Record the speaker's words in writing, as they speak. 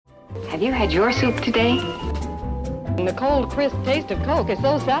Have you had your soup today? And the cold, crisp taste of Coke is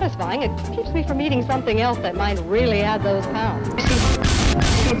so satisfying, it keeps me from eating something else that might really add those pounds.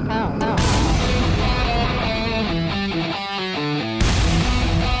 Those pounds.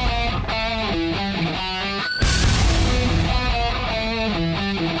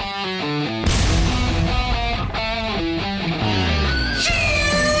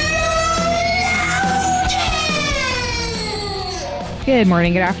 Good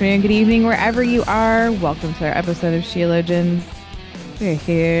morning, good afternoon, good evening, wherever you are. Welcome to our episode of Sheologians. We're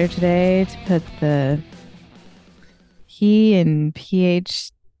here today to put the he in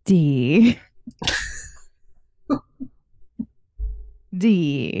PhD.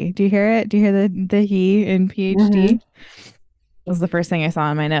 D. Do you hear it? Do you hear the he in PhD? Mm-hmm. That was the first thing I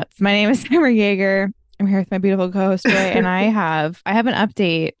saw in my notes. My name is Summer Yeager. I'm here with my beautiful co-host Joy, and I have an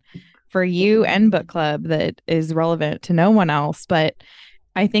update for you and book club that is relevant to no one else, but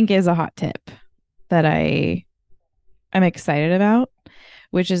I think is a hot tip that I'm excited about,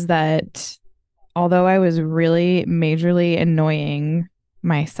 which is that although I was really majorly annoying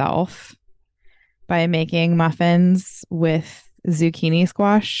myself by making muffins with zucchini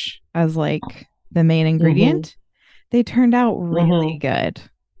squash as like the main ingredient, they turned out really good.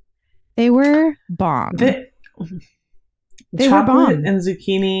 They were bomb. They chocolate and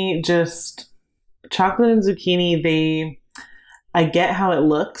zucchini, I get how it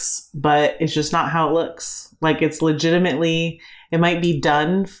looks, but it's just not how it looks. Like, it's legitimately, it might be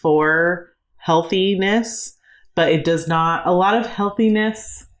done for healthiness, but it does not. A lot of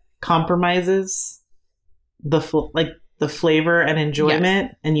healthiness compromises the flavor and enjoyment,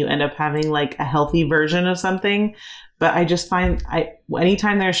 yes. And you end up having like a healthy version of something. But I just find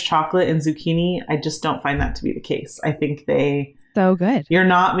anytime there's chocolate and zucchini, I just don't find that to be the case. I think so good. You're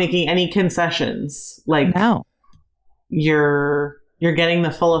not making any concessions. Like, no. You're getting the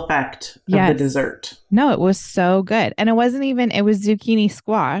full effect of the dessert. No, it was so good. And it was zucchini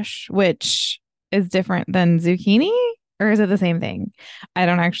squash, which is different than zucchini, or is it the same thing? I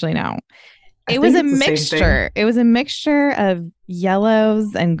don't actually know. It was a mixture. It was a mixture of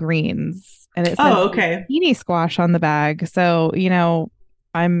yellows and greens. And it says zucchini squash on the bag. So,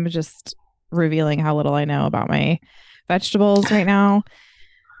 I'm just revealing how little I know about my vegetables right now.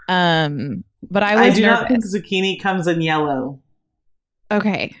 But I do not think zucchini comes in yellow.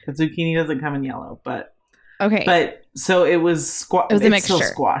 Okay. Zucchini doesn't come in yellow, but okay. But so it was squash. It was a mixture. Still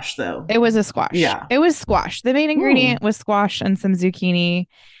squash, though. It was a squash. Yeah, it was squash. The main ingredient was squash and some zucchini.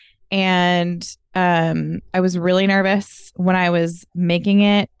 And I was really nervous when I was making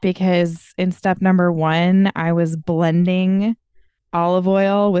it because in step number 1, I was blending olive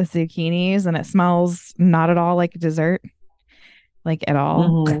oil with zucchinis, and it smells not at all like dessert, like at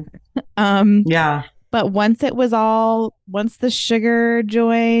all. Yeah. But once the sugar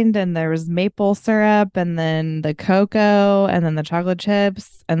joined and there was maple syrup and then the cocoa and then the chocolate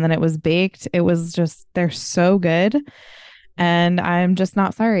chips and then it was baked, it was just, they're so good. And I'm just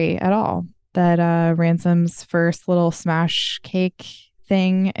not sorry at all that Ransom's first little smash cake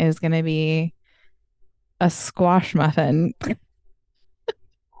thing is going to be a squash muffin.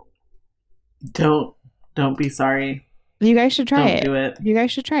 Don't be sorry. You guys should try it. Don't do it. You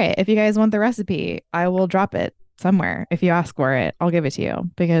guys should try it. If you guys want the recipe, I will drop it somewhere. If you ask for it, I'll give it to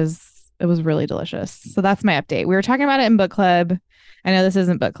you because it was really delicious. So that's my update. We were talking about it in book club. I know this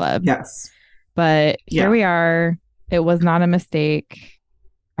isn't book club. Yes. But here we are. It was not a mistake.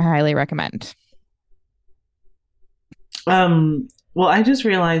 I highly recommend. Well, I just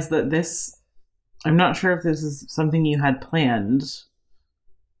realized that I'm not sure if this is something you had planned,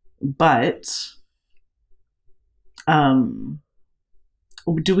 but do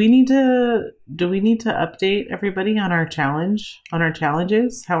we need to update everybody on our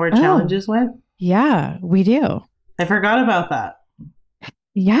challenges, how our challenges went? Yeah, we do. I forgot about that.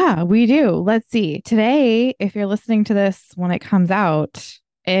 Yeah, we do. Let's see. Today, if you're listening to this when it comes out,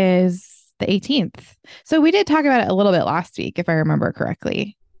 is the 18th. So we did talk about it a little bit last week, if I remember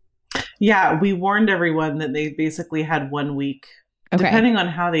correctly. Yeah, we warned everyone that they basically had 1 week. Okay. Depending on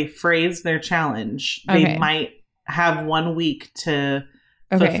how they phrase their challenge, they might have 1 week to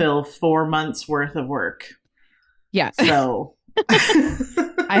fulfill 4 months worth of work. Yeah. So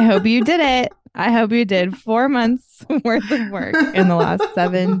I hope you did it. I hope you did 4 months worth of work in the last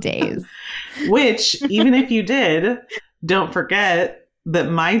 7 days. Which, even if you did, don't forget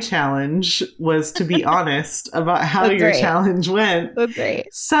that my challenge was to be honest about how your challenge went. That's right.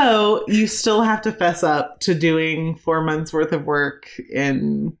 So you still have to fess up to doing 4 months worth of work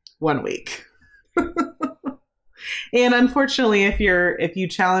in 1 week. And unfortunately, if you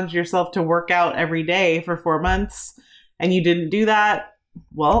challenge yourself to work out every day for 4 months and you didn't do that,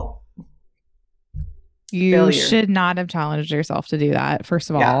 well, You failure. should not have challenged yourself to do that. First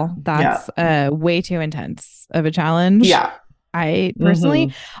of Yeah. all, that's way too intense of a challenge. Yeah. I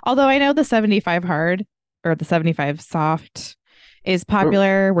personally, although I know the 75 hard or the 75 soft is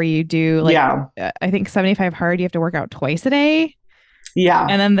popular, where you do like, I think 75 hard, you have to work out twice a day. Yeah.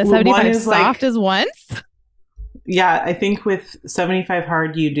 And then the 75 soft is once. Yeah. I think with 75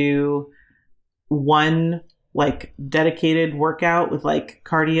 hard, you do one like dedicated workout with like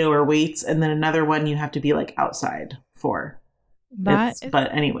cardio or weights, and then another one you have to be like outside for. But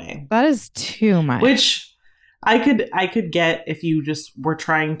anyway, that is too much. Which I could get if you just were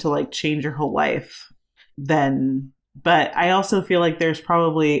trying to like change your whole life, then. But I also feel like there's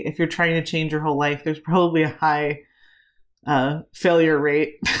probably, if you're trying to change your whole life, there's probably a high failure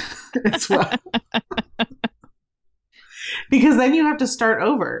rate as well. Because then you have to start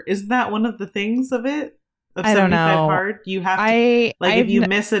over. Isn't that one of the things of it? Of I don't know. hard, you have to, if you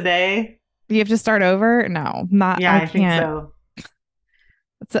miss a day, you have to start over. No, not. Yeah, I think so.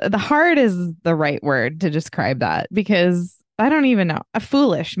 So the hard is the right word to describe that, because I don't even know. A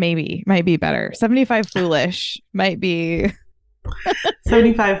foolish maybe might be better. 75 foolish might be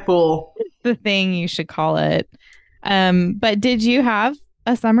 75 fool. The thing you should call it. But did you have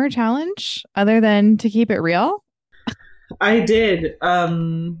a summer challenge other than to keep it real? I did.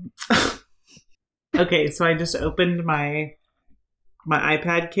 Okay, so I just opened my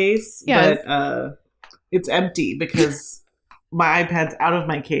iPad case, but it's empty because my iPad's out of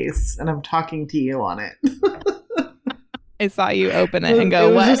my case and I'm talking to you on it. I saw you open it and go,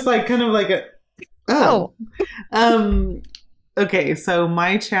 it was what? Just like kind of like okay, so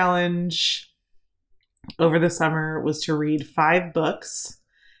my challenge over the summer was to read 5 books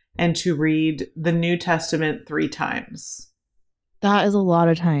and to read the New Testament 3 times. That is a lot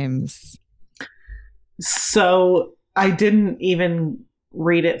of times. So I didn't even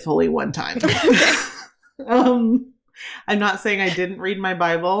read it fully one time. I'm not saying I didn't read my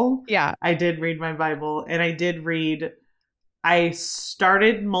Bible. Yeah. I did read my Bible, and I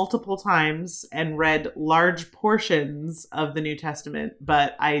started multiple times and read large portions of the New Testament,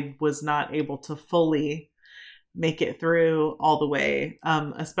 but I was not able to fully make it through all the way,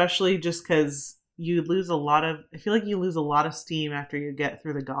 especially just because I feel like you lose a lot of steam after you get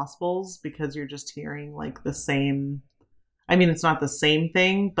through the Gospels, because you're just hearing like the same. I mean, it's not the same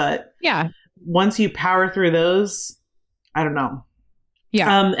thing, but yeah, once you power through those, I don't know.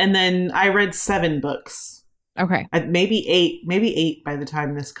 Yeah. And then I read 7 books. Okay. Maybe 8 by the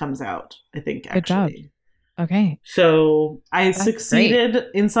time this comes out, I think, actually. Good job. Okay. So I succeeded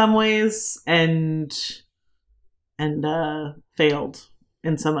in some ways and failed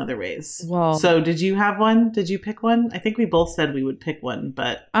in some other ways. Well, so did you have one? Did you pick one? I think we both said we would pick one,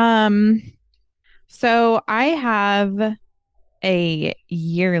 but so I have a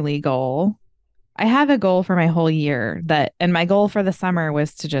yearly goal. I have a goal for my whole year and my goal for the summer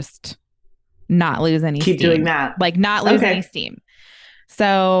was to just not lose any steam. Keep doing that. Like not lose any steam.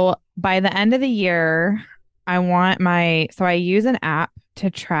 So by the end of the year, I use an app to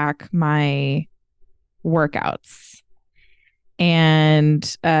track my workouts. And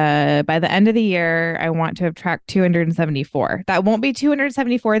by the end of the year, I want to have tracked 274. That won't be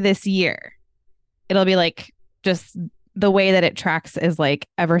 274 this year. It'll be like just the way that it tracks is like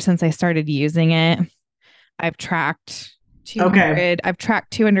ever since I started using it, I've tracked 200. Okay. I've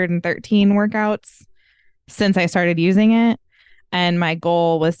tracked 213 workouts since I started using it. And my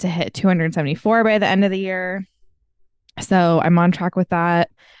goal was to hit 274 by the end of the year. So I'm on track with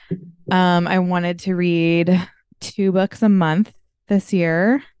that. I wanted to read 2 books a month this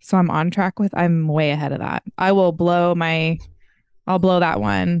year. So I'm way ahead of that. I'll blow that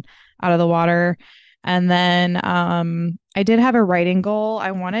one out of the water. And then I did have a writing goal.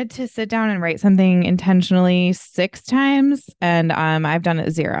 I wanted to sit down and write something intentionally 6 times, and I've done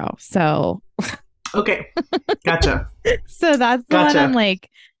it 0. So okay. Gotcha. So that's the one I'm like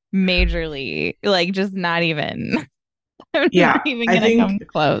majorly, like just not even not even gonna come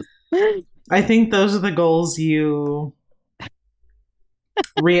close. I think those are the goals you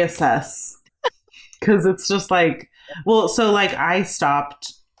reassess, because it's just like, well, so like I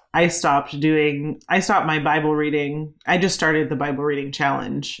stopped my Bible reading. I just started the Bible reading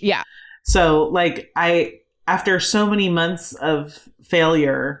challenge. Yeah. So like after so many months of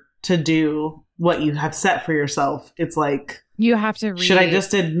failure to do what you have set for yourself, it's like you have to should I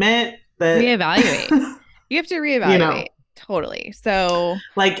just admit that reevaluate? You have to reevaluate. You know, totally. So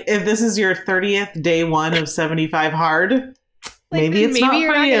like if this is your 30th day 1 of 75 hard, maybe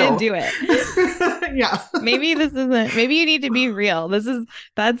you're not gonna do it. Yeah. Maybe you need to be real.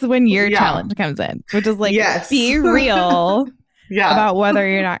 That's when your challenge comes in, which is like, be real about whether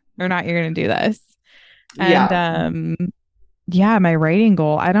you're not gonna do this. And Yeah. yeah, my writing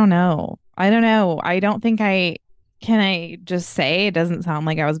goal, I don't know. I don't think I just say it doesn't sound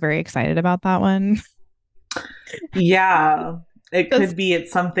like I was very excited about that one. Yeah. It Just could be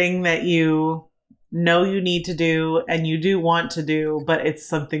it's something that you know you need to do and you do want to do, but it's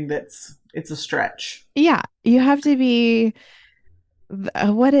something it's a stretch. yeah, you have to be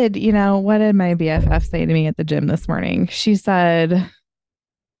what did my BFF say to me at the gym this morning? She said,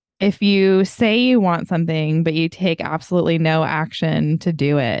 if you say you want something, but you take absolutely no action to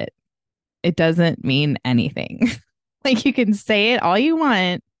do it, it doesn't mean anything. Like you can say it all you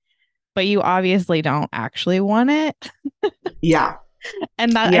want, but you obviously don't actually want it. Yeah.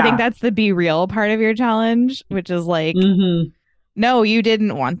 And that I think Yeah. that's the be real part of your challenge, which is like, Hmm. no, you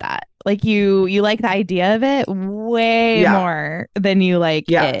didn't want that. Like you like the idea of it way Yeah. more than you like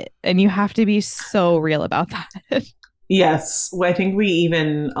Yeah. it. And you have to be so real about that. Yes. Well, I think we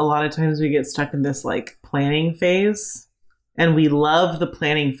even, a lot of times we get stuck in this like planning phase. And we love the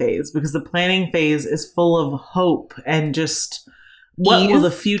planning phase because the planning phase is full of hope and just what will the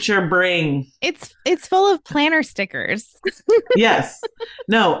Ease. future bring? It's full of planner stickers. Yes.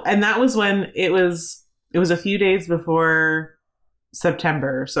 No, and that was when it was a few days before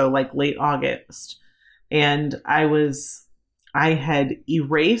September, so like late August. And I had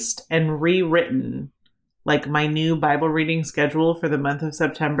erased and rewritten like my new Bible reading schedule for the month of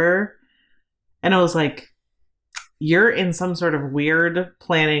September. And I was like, you're in some sort of weird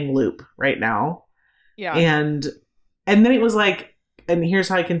planning loop right now. Yeah. And then it was like, and here's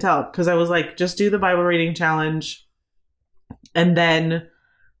how I can tell, because I was like, just do the Bible reading challenge. And then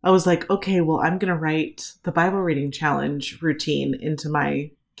I was like, okay, well, I'm going to write the Bible reading challenge routine into my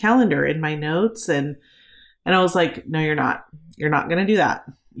calendar in my notes. And I was like, no, you're not. You're not going to do that.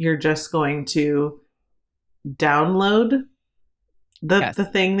 You're just going to download the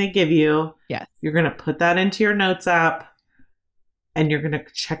thing they give you. Yes. You're going to put that into your notes app and you're going to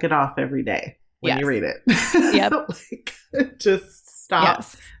check it off every day when you read it. Yep. Like, just stop.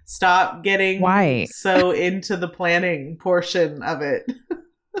 Yes. Stop getting Why? so into the planning portion of it.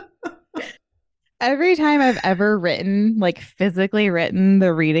 Every time I've ever written, like physically written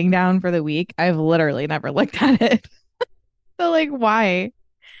the reading down for the week, I've literally never looked at it. So, like, why?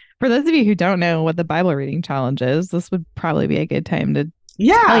 For those of you who don't know what the Bible reading challenge is, this would probably be a good time to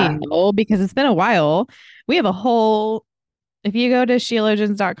tell you know, because it's been a while. We have a whole, if you go to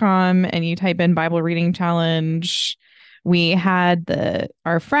sheologians.com and you type in Bible reading challenge, we had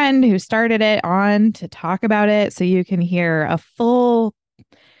our friend who started it on to talk about it. So you can hear a full,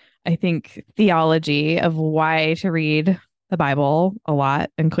 I think, theology of why to read the Bible a lot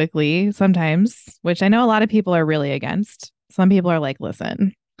and quickly sometimes, which I know a lot of people are really against. Some people are like,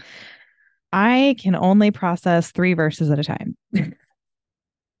 listen, I can only process 3 verses at a time.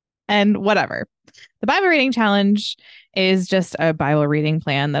 And whatever. The Bible reading challenge is just a Bible reading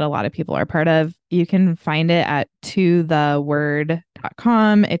plan that a lot of people are part of. You can find it at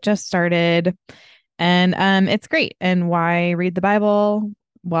totheword.com. It just started and it's great. And why read the Bible?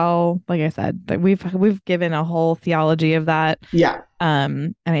 Well, like I said, we've given a whole theology of that. Yeah.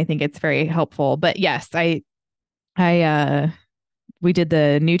 And I think it's very helpful. But yes, we did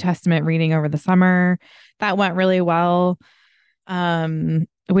the New Testament reading over the summer. That went really well.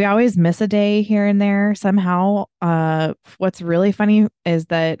 We always miss a day here and there somehow. What's really funny is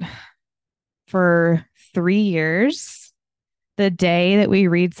that for 3 years, the day that we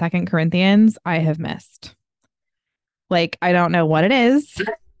read 2 Corinthians, I have missed. Like, I don't know what it is.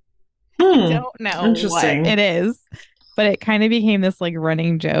 I don't know what it is. But it kind of became this like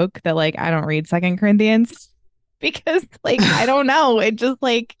running joke that like I don't read 2 Corinthians because like I don't know. It just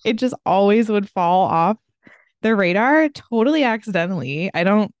always would fall off the radar totally accidentally.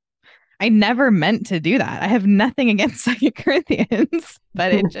 I never meant to do that. I have nothing against 2 Corinthians,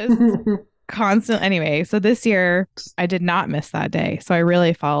 but it just constant anyway. So this year I did not miss that day. So I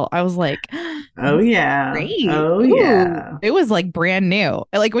really felt I was like, oh yeah. great. Oh Ooh. yeah. It was like brand new.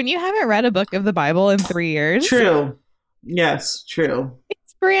 Like when you haven't read a book of the Bible in 3 years. True. Yes, true.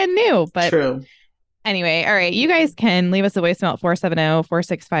 It's brand new. But true. Anyway, all right. You guys can leave us a voicemail at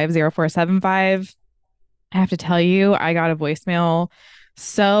 470-465-0475. I have to tell you, I got a voicemail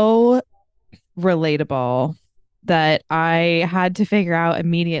so relatable that I had to figure out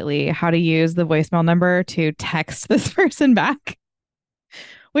immediately how to use the voicemail number to text this person back,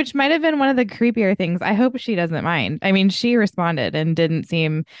 which might have been one of the creepier things. I hope she doesn't mind. I mean, she responded and didn't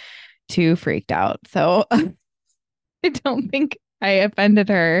seem too freaked out. So I don't think I offended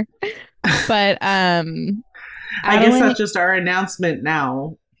her. But I guess that's just our announcement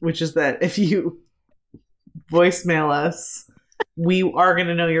now, which is that if you voicemail us we are going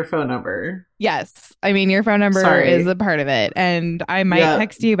to know your phone number. Yes. I mean, your phone number Sorry. is a part of it. And I might Yep.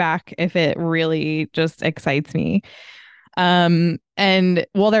 text you back if it really just excites me. And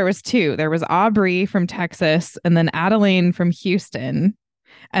well, there was two. There was Aubrey from Texas and then Adeline from Houston.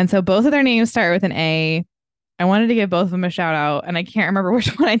 And so both of their names start with an A. I wanted to give both of them a shout out, and I can't remember which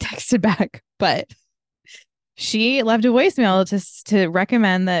one I texted back, but she left a voicemail to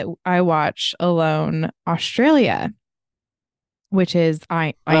recommend that I watch Alone Australia, which is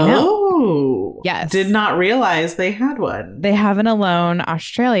I know. Oh, Yes. Did not realize they had one. They have an Alone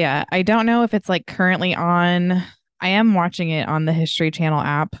Australia. I don't know if it's like currently on. I am watching it on the History Channel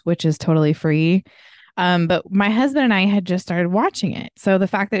app, which is totally free. But my husband and I had just started watching it. So the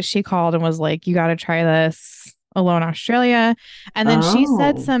fact that she called and was like, you got to try this Alone Australia. And then she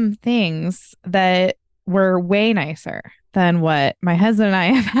said some things that were way nicer than what my husband and I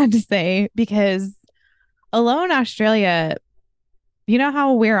have had to say, because Alone Australia, you know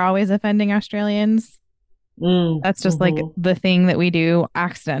how we're always offending Australians? That's just like the thing that we do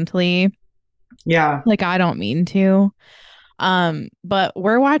accidentally. Yeah. Like, I don't mean to. But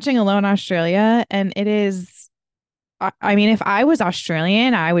we're watching Alone Australia, and it is, I mean, if I was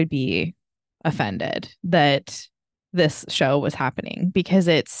Australian, I would be offended that this show was happening because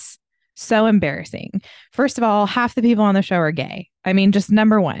it's so embarrassing. First of all, half the people on the show are gay. I mean, just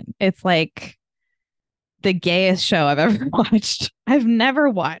number one, it's like the gayest show I've ever watched. I've never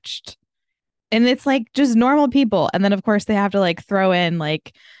watched. And it's like just normal people. And then, of course, they have to like throw in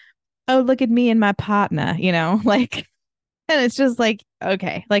like, oh, look at me and my partner, you know, like, and it's just like,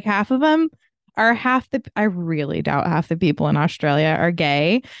 okay, like half of them are I really doubt half the people in Australia are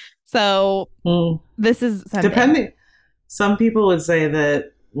gay. So this is something. Depending. Some people would say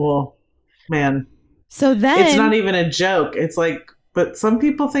that, well, man. So then it's not even a joke. It's like, but some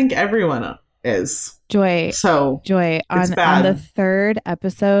people think everyone is. Joy. So Joy, on the third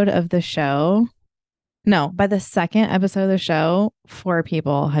episode of the show, no, by the second episode of the show, 4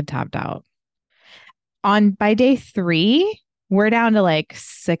 people had tapped out. By day 3, we're down to like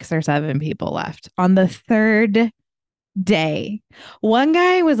 6 or 7 people left. On the third day, one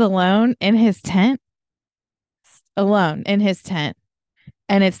guy was alone in his tent, and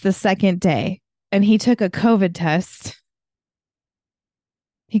it's the second day, and he took a COVID test.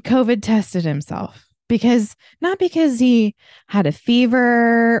 He COVID tested himself not because he had a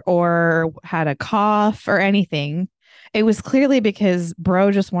fever or had a cough or anything. It was clearly because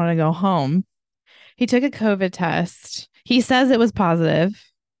bro just wanted to go home. He took a COVID test. He says it was positive.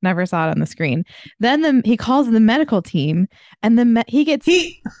 Never saw it on the screen. Then he calls the medical team, and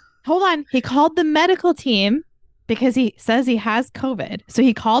hold on. He called the medical team because he says he has COVID. So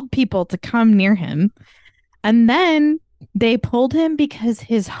he called people to come near him, and then they pulled him because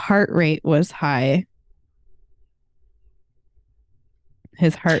his heart rate was high.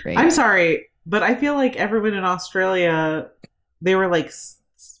 His heart rate. I'm sorry, but I feel like everyone in Australia, they were like,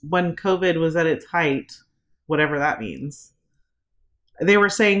 when COVID was at its height, whatever that means, they were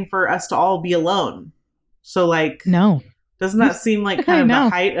saying for us to all be alone. So like, no, doesn't that seem like kind of the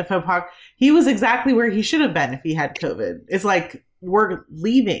height of hypocrisy? He was exactly where he should have been if he had COVID. It's like, we're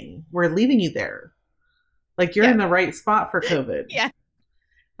leaving you there. Like, you're in the right spot for COVID. Yeah.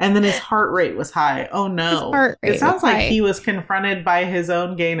 And then his heart rate was high. Oh no. It sounds like he was confronted by his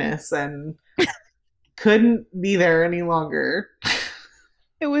own gayness and couldn't be there any longer.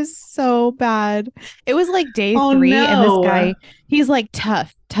 It was so bad. It was like day 3, and this guy, he's like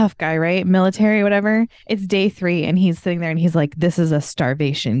tough guy, right? Military, whatever. It's day 3, and he's sitting there and he's like, this is a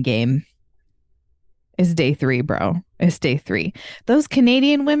starvation game. It's day 3, bro. It's day 3. Those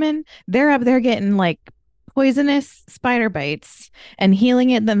Canadian women, they're up there getting like poisonous spider bites and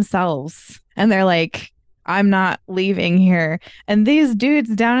healing it themselves. And they're like, I'm not leaving here. And these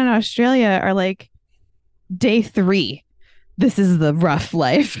dudes down in Australia are like, day 3. This is the rough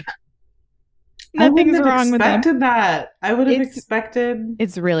life. Nothing's wrong with that. I would have expected.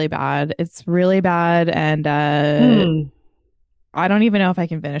 It's really bad. It's really bad. And I don't even know if I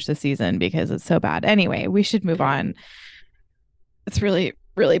can finish the season because it's so bad. Anyway, we should move on. It's really,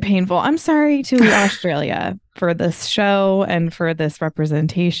 really painful. I'm sorry to Australia for this show and for this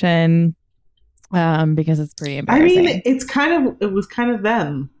representation, because it's pretty embarrassing. I mean, it was kind of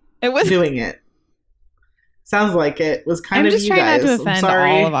them doing it. Sounds like it was kind of you guys. I'm just trying not to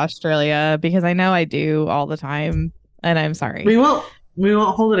offend all of Australia because I know I do all the time, and I'm sorry. We won't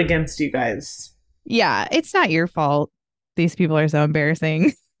hold it against you guys. Yeah, it's not your fault. These people are so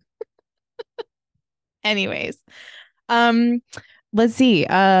embarrassing. Anyways, let's see. We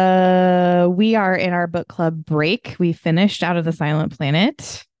are in our book club break. We finished Out of the Silent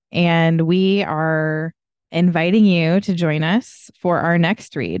Planet, and we are inviting you to join us for our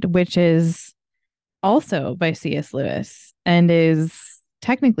next read, which is also by C.S. Lewis and is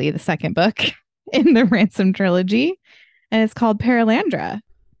technically the second book in the Ransom trilogy. And it's called Paralandra.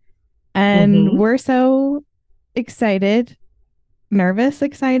 And we're so excited, nervous,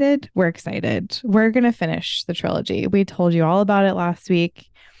 excited. We're excited. We're going to finish the trilogy. We told you all about it last week.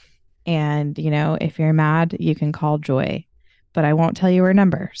 And, you know, if you're mad, you can call Joy, but I won't tell you her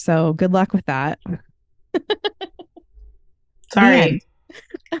number. So good luck with that. Sorry.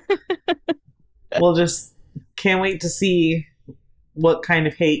 We'll just can't wait to see what kind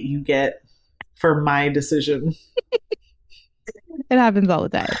of hate you get for my decision. It happens all the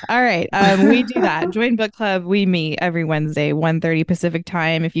time. All right. We do that. Join book club. We meet every Wednesday, 1:30 Pacific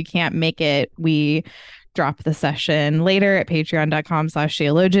time. If you can't make it, we drop the session later at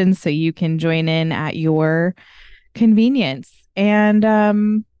patreon.com/Sheologians so you can join in at your convenience. And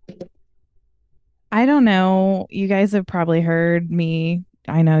I don't know. You guys have probably heard me.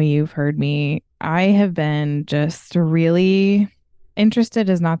 I know you've heard me. I have been just really interested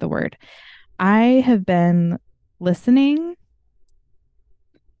is not the word. I have been listening,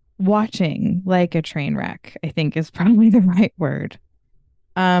 watching like a train wreck, I think is probably the right word.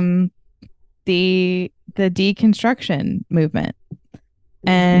 The deconstruction movement.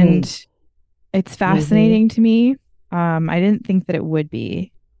 And it's fascinating to me. I didn't think that it would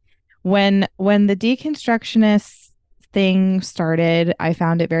be. When the deconstructionist thing started, I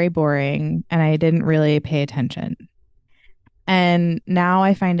found it very boring and I didn't really pay attention. And now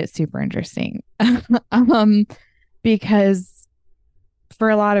I find it super interesting. Because for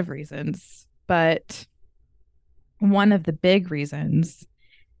a lot of reasons, but one of the big reasons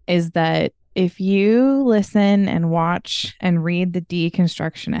is that if you listen and watch and read the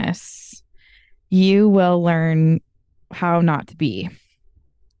deconstructionists, you will learn how not to be.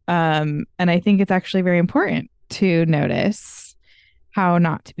 And I think it's actually very important to notice how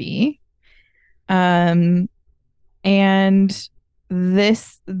not to be. And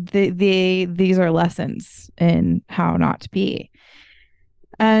these are lessons in how not to be.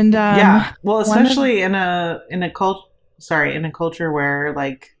 And yeah, well, especially in a culture where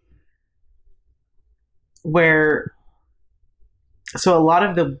so a lot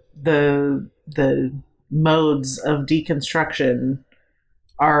of the modes of deconstruction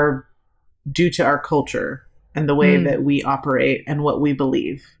are due to our culture and the way that we operate and what we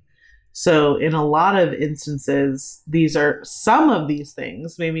believe. So in a lot of instances, these are some of these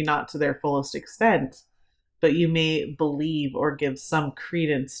things, maybe not to their fullest extent, but you may believe or give some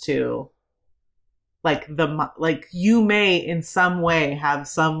credence to, like you may in some way have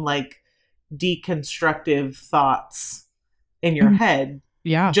some like deconstructive thoughts in your head,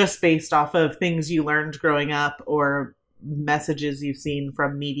 just based off of things you learned growing up or messages you've seen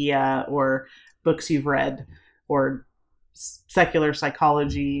from media or books you've read or secular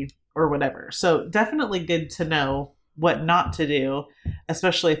psychology or whatever. So definitely good to know what not to do,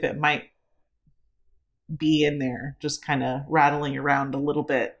 especially if it might be in there just kind of rattling around a little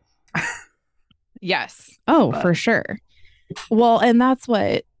bit. Yes. Oh, for sure. Well, and that's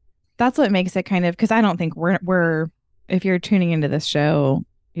what makes it kind of, because I don't think we're if you're tuning into this show,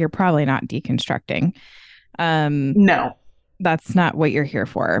 you're probably not deconstructing. No, that's not what you're here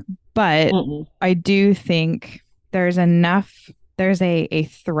for. But I do think there's a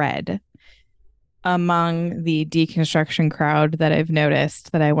thread among the deconstruction crowd that I've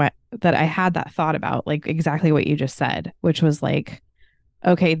noticed that I had that thought about, like exactly what you just said, which was like,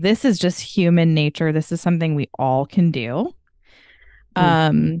 okay, this is just human nature. This is something we all can do.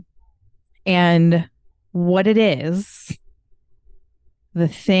 And what it is, the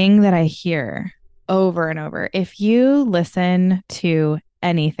thing that I hear over and over, if you listen to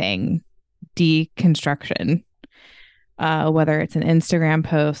anything deconstruction, whether it's an Instagram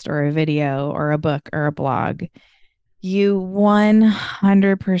post or a video or a book or a blog, you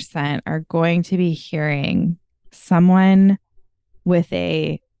 100% are going to be hearing someone with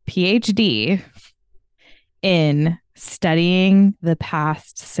a PhD in studying the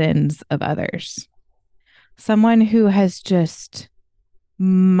past sins of others. Someone who has just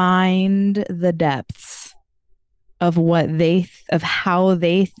mined the depths of of how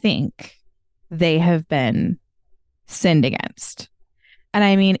they think they have been sinned against. And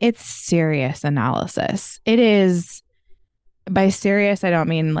I mean, it's serious analysis. It is, by serious, I don't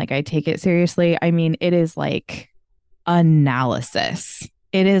mean like I take it seriously. I mean, it is like analysis.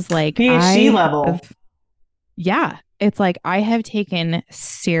 It is like PhD level. Yeah. It's like I have taken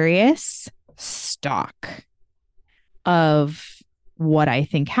serious stock of what I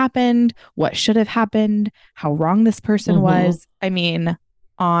think happened, what should have happened, how wrong this person was. I mean,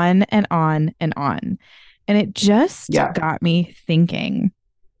 on and on and on. And it just Yeah. got me thinking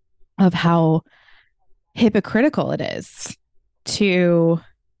of how hypocritical it is to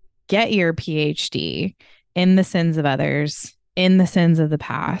get your PhD in the sins of others, in the sins of the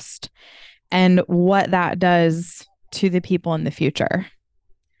past, and what that does to the people in the future.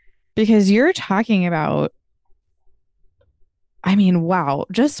 Because you're talking about, I mean, wow,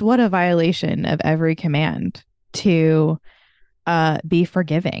 just what a violation of every command to be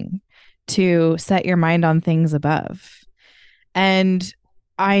forgiving, to set your mind on things above. And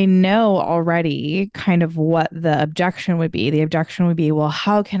I know already kind of what the objection would be. The objection would be, well,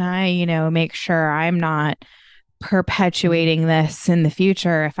 how can I, make sure I'm not perpetuating this in the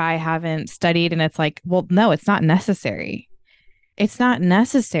future if I haven't studied? And it's like, well, no, it's not necessary. It's not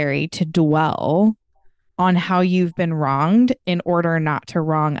necessary to dwell on how you've been wronged in order not to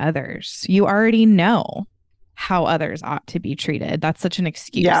wrong others. You already know how others ought to be treated. That's such an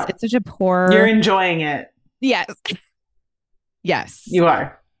excuse. Yeah. It's such a poor. You're enjoying it. Yes. Yes. You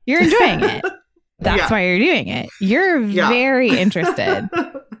are. You're enjoying it. That's Yeah. why you're doing it. You're very interested.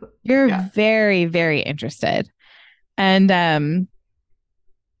 You're Yeah. very, very interested. And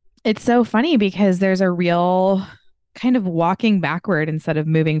it's so funny because there's a real kind of walking backward instead of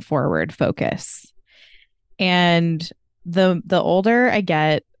moving forward focus. And the older I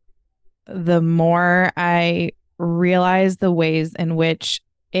get, the more I realize the ways in which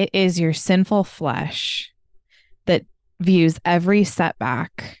it is your sinful flesh that views every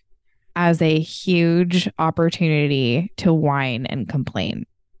setback as a huge opportunity to whine and complain.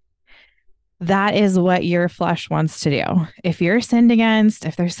 That is what your flesh wants to do. If you're sinned against,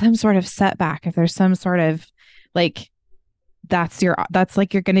 if there's some sort of setback, if there's some sort of like, that's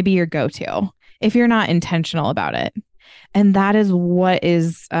like you're going to be your go-to if you're not intentional about it. And that is what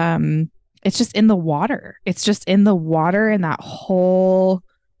is, it's just in the water. It's just in the water in that whole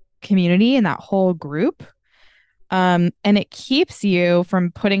community and that whole group. And it keeps you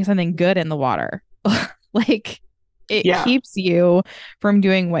from putting something good in the water. Like it keeps you from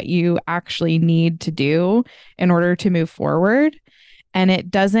doing what you actually need to do in order to move forward. And it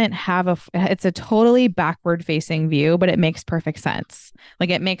doesn't have it's a totally backward facing view, but it makes perfect sense. Like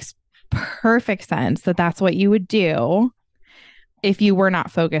it makes perfect sense that that's what you would do if you were not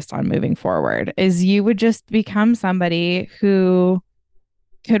focused on moving forward, is you would just become somebody who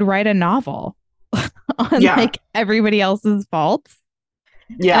could write a novel on like everybody else's faults.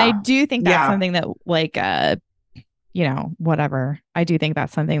 Yeah. And I do think that's something that like, whatever. I do think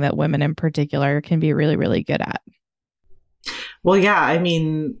that's something that women in particular can be really, really good at. Well, yeah. I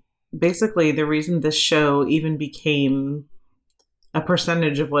mean, basically the reason this show even became a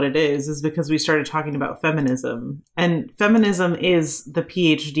percentage of what it is because we started talking about feminism, and feminism is the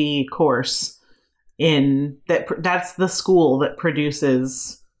PhD course in that. That's the school that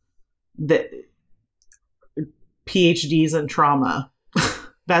produces the PhDs in trauma.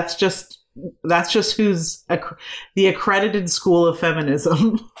 That's just who's the accredited school of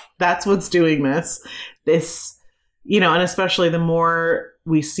feminism. That's what's doing this, and especially the more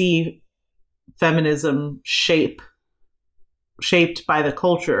we see feminism shaped by the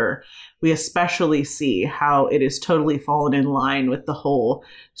culture, we especially see how it is totally fallen in line with the whole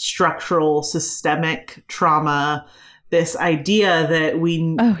structural systemic trauma, this idea that we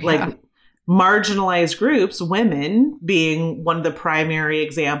like marginalized groups, women being one of the primary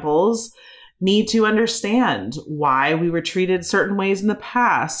examples, need to understand why we were treated certain ways in the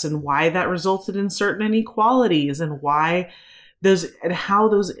past and why that resulted in certain inequalities and how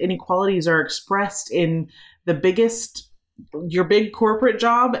those inequalities are expressed in your big corporate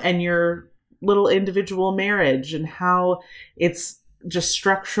job and your little individual marriage, and how it's just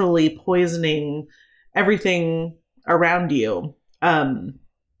structurally poisoning everything around you.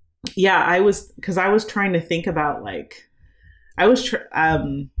 I was trying to think about like, I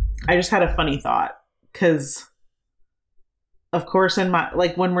just had a funny thought because of course in my,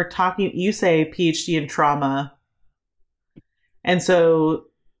 like when we're talking, you say PhD in trauma. And so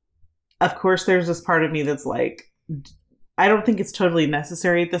of course there's this part of me that's like, I don't think it's totally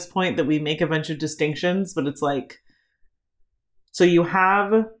necessary at this point that we make a bunch of distinctions, but it's like, so you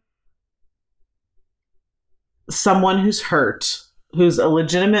have someone who's hurt, who's a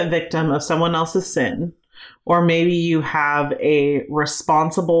legitimate victim of someone else's sin, or maybe you have a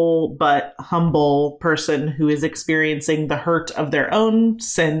responsible but humble person who is experiencing the hurt of their own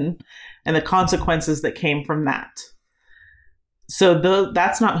sin and the consequences that came from that. So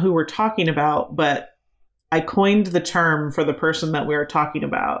that's not who we're talking about, but I coined the term for the person that we are talking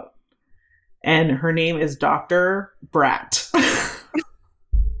about, and her name is Dr. Bratt.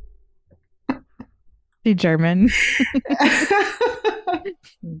 The German.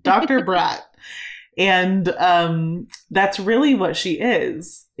 Dr. Bratt. And that's really what she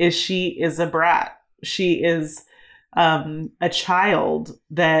is she is a brat. She is a child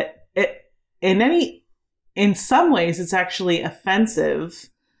that in some ways it's actually offensive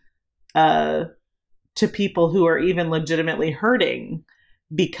to people who are even legitimately hurting,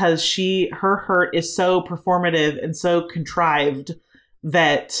 because her hurt is so performative and so contrived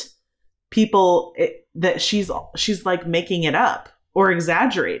that that she's like making it up or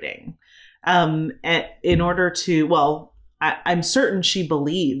exaggerating in order to, well, I'm certain she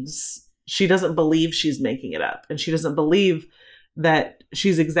doesn't believe she's making it up, and she doesn't believe that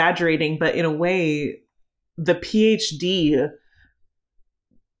she's exaggerating, but in a way the PhD,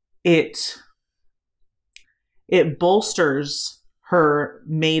 it bolsters her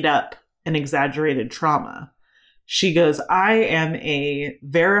made up and exaggerated trauma. She goes, I am a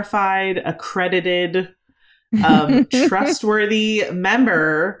verified, accredited, trustworthy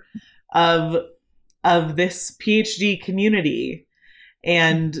member of this PhD community.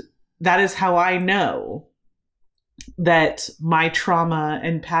 And that is how I know that my trauma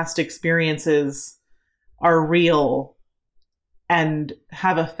and past experiences are real and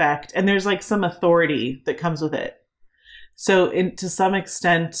have effect. And there's like some authority that comes with it. So to some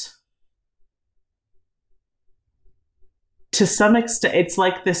extent, it's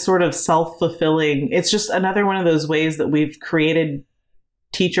like this sort of self-fulfilling. It's just another one of those ways that we've created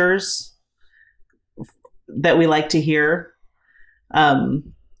teachers that we like to hear.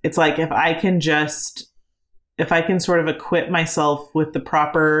 It's like, if I can sort of equip myself with the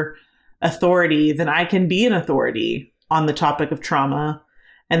proper authority, then I can be an authority on the topic of trauma.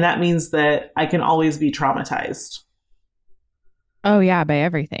 And that means that I can always be traumatized. Oh yeah, by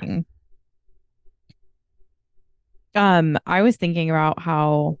everything. I was thinking about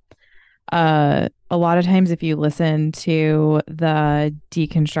how a lot of times if you listen to the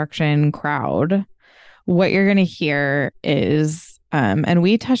deconstruction crowd, what you're going to hear is, and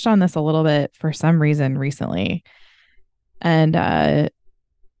we touched on this a little bit for some reason recently, and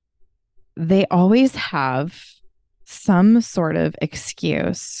they always have some sort of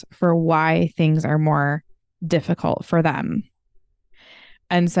excuse for why things are more difficult for them.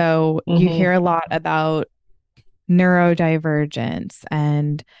 And so you hear a lot about neurodivergence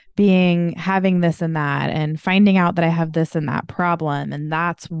and having this and that, and finding out that I have this and that problem. And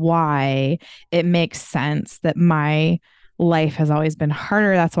that's why it makes sense that my life has always been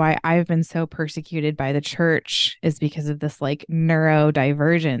harder. That's why I've been so persecuted by the church, is because of this like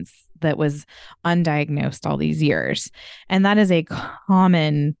neurodivergence that was undiagnosed all these years. And that is a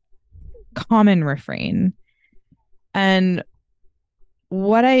common refrain. And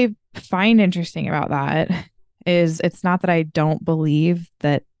what I find interesting about that is, it's not that I don't believe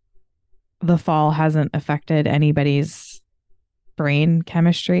that the fall hasn't affected anybody's brain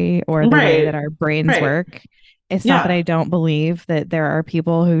chemistry or the way that our brains work. It's not that I don't believe that there are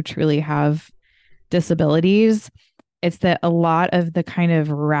people who truly have disabilities. It's that a lot of the kind of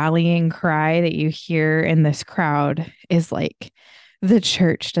rallying cry that you hear in this crowd is like, the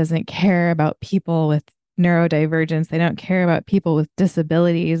church doesn't care about people with neurodivergence. They don't care about people with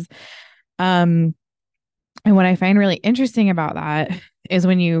disabilities. And what I find really interesting about that is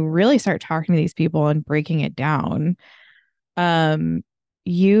when you really start talking to these people and breaking it down,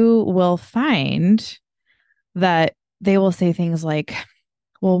 you will find that they will say things like,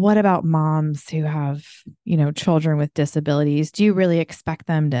 well, what about moms who have, children with disabilities? Do you really expect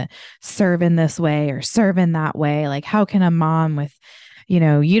them to serve in this way or serve in that way? Like, how can a mom with, you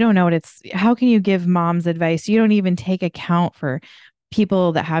don't know how can you give moms advice? You don't even take account for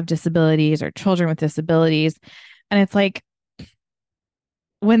people that have disabilities or children with disabilities. And it's like,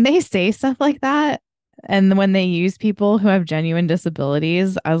 when they say stuff like that, and when they use people who have genuine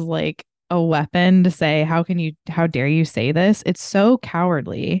disabilities as like a weapon to say, how dare you say this? It's so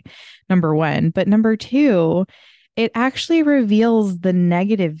cowardly, number one. But number two, it actually reveals the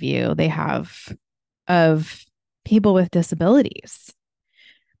negative view they have of people with disabilities,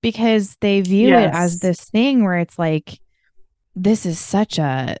 because they view it as this thing where it's like, this is such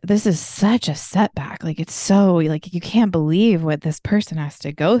a setback. Like, it's so like, you can't believe what this person has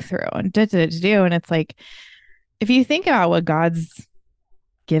to go through and do. And it's like, if you think about what God's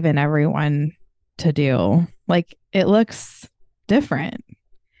given everyone to do, like, it looks different.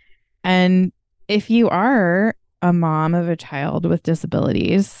 And if you are a mom of a child with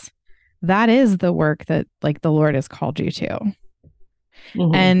disabilities, that is the work that like the Lord has called you to.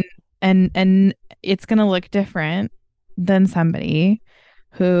 And it's going to look different than somebody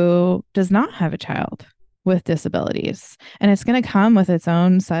who does not have a child with disabilities. And it's going to come with its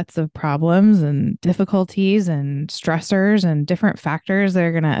own sets of problems and difficulties and stressors and different factors that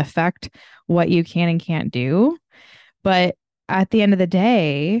are going to affect what you can and can't do. But at the end of the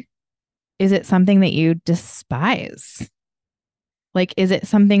day, is it something that you despise? Like, is it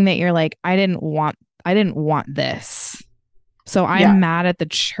something that you're like, I didn't want this. So I'm mad at the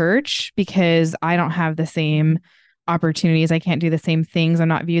church because I don't have the same opportunities. I can't do the same things. I'm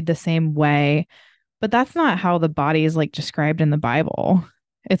not viewed the same way. But that's not how the body is like described in the Bible.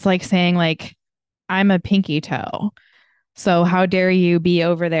 It's like saying like, I'm a pinky toe. So how dare you be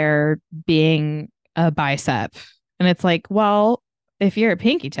over there being a bicep? And it's like, well, if you're a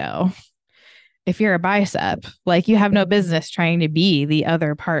pinky toe, if you're a bicep, like you have no business trying to be the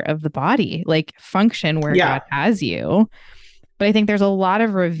other part of the body, like function where God has you. But I think there's a lot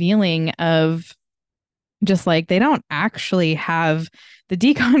of revealing of just like, they don't actually have the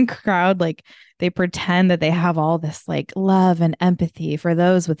decon crowd, like they pretend that they have all this like love and empathy for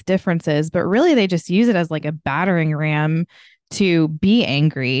those with differences, but really they just use it as like a battering ram to be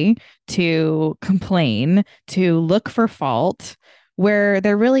angry, to complain, to look for fault, where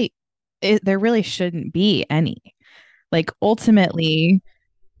there really shouldn't be any. Like ultimately,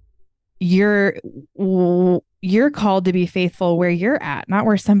 you're called to be faithful where you're at, not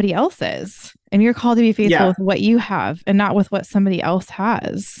where somebody else is. And you're called to be faithful with what you have and not with what somebody else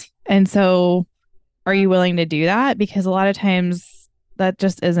has. And so are you willing to do that? Because a lot of times it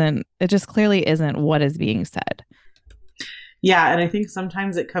just clearly isn't what is being said. Yeah. And I think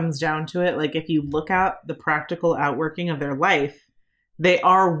sometimes it comes down to it. Like if you look at the practical outworking of their life, they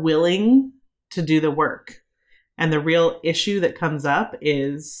are willing to do the work. And the real issue that comes up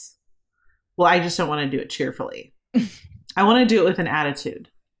is, well, I just don't want to do it cheerfully. I want to do it with an attitude.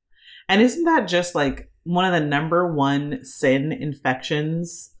 And isn't that just like one of the number one sin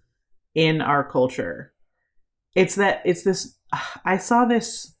infections in our culture? It's this, I saw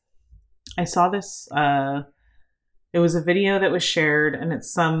this, it was a video that was shared, and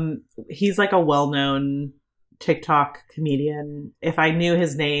he's like a well-known TikTok comedian. If I knew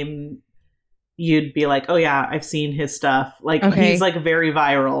his name, you'd be like, oh yeah, I've seen his stuff. Like he's like very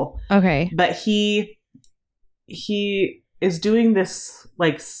viral. Okay. But he is doing this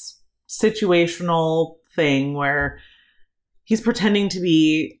like situational thing where he's pretending to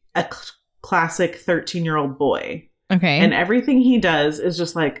be a classic 13-year-old boy. Okay. And everything he does is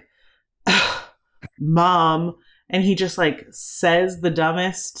just like, Mom. And he just like says the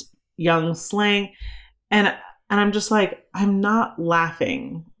dumbest young slang. And I'm just like, I'm not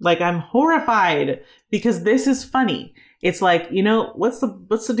laughing. Like I'm horrified because this is funny. It's like, you know, what's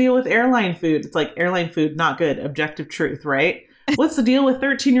the deal with airline food? It's like airline food, not good. Objective truth, right? What's the deal with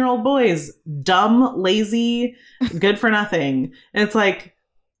 13-year-old boys? Dumb, lazy, good for nothing. And it's like,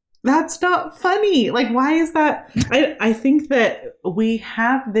 that's not funny. Like, why is that? I think that we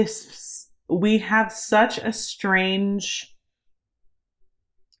have such a strange,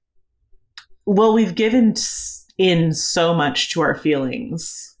 well, we've given in so much to our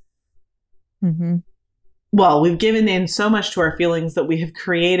feelings. Mm-hmm. Well, we've given in so much to our feelings that we have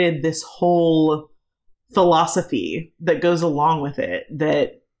created this whole philosophy that goes along with it,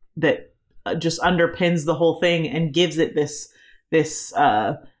 that just underpins the whole thing and gives it this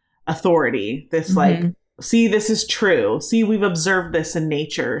authority, this like, see, this is true. See, we've observed this in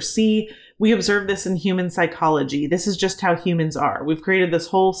nature. See, we observe this in human psychology. This is just how humans are. We've created this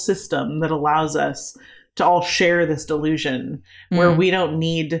whole system that allows us to all share this delusion where we don't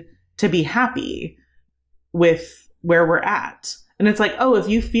need to be happy with where we're at. And it's like, oh, if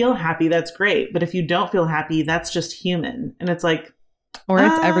you feel happy, that's great. But if you don't feel happy, that's just human. And it's like, or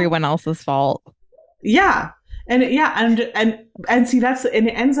it's everyone else's fault. Yeah. And see, and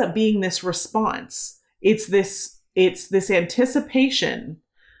it ends up being this response. It's this anticipation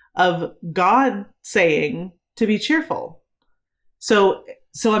of God saying to be cheerful. So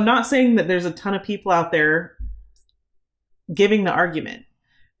I'm not saying that there's a ton of people out there giving the argument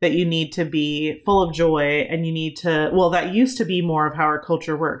that you need to be full of joy and you need to, well, that used to be more of how our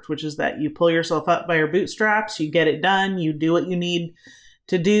culture worked, which is that you pull yourself up by your bootstraps, you get it done, you do what you need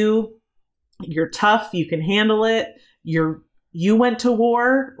to do, you're tough, you can handle it, you went to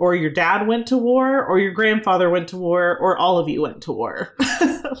war, or your dad went to war, or your grandfather went to war, or all of you went to war.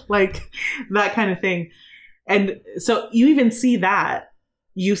 Like that kind of thing. And so you even see that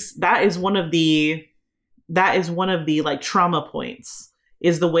that is one of the like trauma points,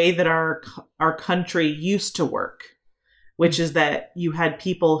 is the way that our country used to work, which is that you had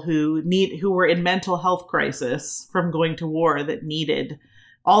people who were in mental health crisis from going to war that needed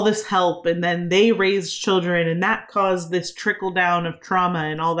all this help, and then they raised children, and that caused this trickle down of trauma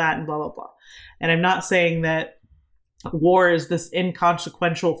and all that and blah, blah, blah. And I'm not saying that war is this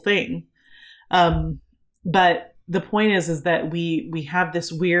inconsequential thing. But the point is that we have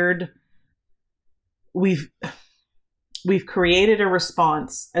this weird, we've created a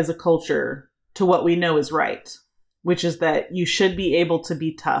response as a culture to what we know is right, which is that you should be able to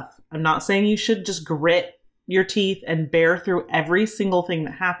be tough. I'm not saying you should just grit your teeth and bear through every single thing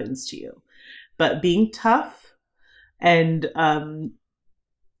that happens to you, but being tough and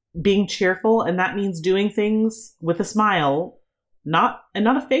being cheerful, and that means doing things with a smile, not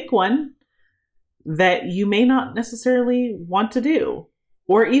a fake one, that you may not necessarily want to do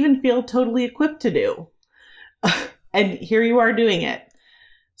or even feel totally equipped to do. And here you are doing it.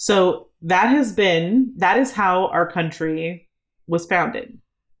 So that is how our country was founded.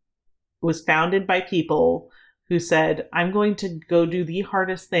 It was founded by people who said, I'm going to go do the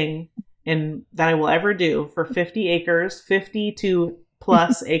hardest thing that I will ever do for 50 acres, 52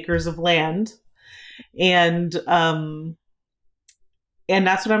 plus acres of land. And that's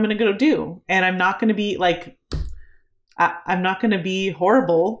what I'm going to go do. And I'm not going to be like, I'm not going to be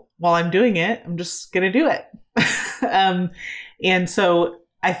horrible while I'm doing it. I'm just going to do it. And so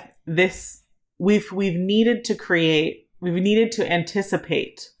we've needed to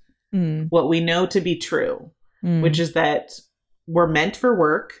anticipate what we know to be true, which is that we're meant for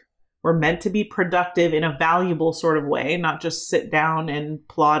work. We're meant to be productive in a valuable sort of way, not just sit down and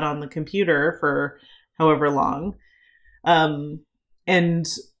plod on the computer for however long. And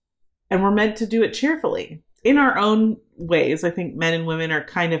we're meant to do it cheerfully in our own ways. I think men and women are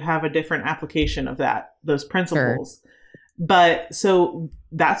kind of have a different application of those principles. Sure. But so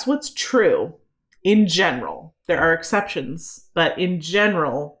that's what's true in general. There are exceptions, but in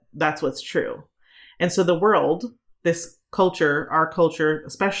general, that's what's true. And so the world, this culture, our culture,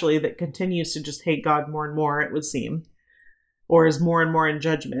 especially, that continues to just hate God more and more, it would seem, or is more and more in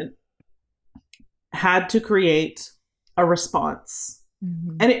judgment, had to create a response.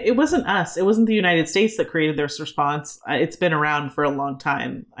 Mm-hmm. And it wasn't us. It wasn't the United States that created this response. It's been around for a long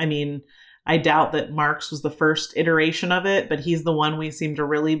time. I mean, I doubt that Marx was the first iteration of it, but he's the one we seem to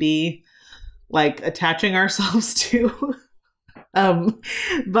really be like attaching ourselves to.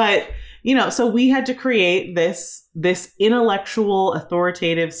 But, so we had to create this intellectual,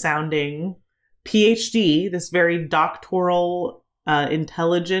 authoritative sounding PhD, this very doctoral,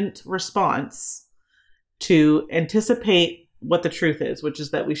 intelligent response to anticipate what the truth is, which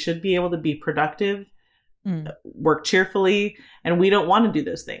is that we should be able to be productive, work cheerfully, and we don't want to do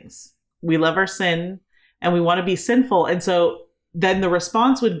those things. We love our sin and we want to be sinful. And so then the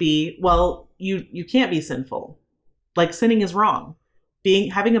response would be, well, you can't be sinful. Like, sinning is wrong.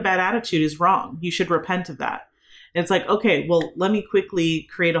 Having a bad attitude is wrong. You should repent of that. And it's like, okay, well, let me quickly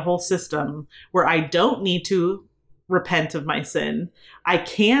create a whole system where I don't need to repent of my sin.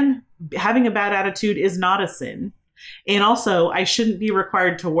 Having a bad attitude is not a sin. And also, I shouldn't be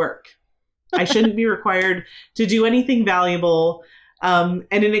required to work. I shouldn't be required to do anything valuable. And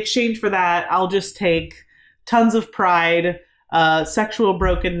in exchange for that, I'll just take tons of pride, sexual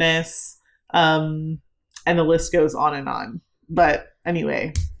brokenness, and the list goes on and on. But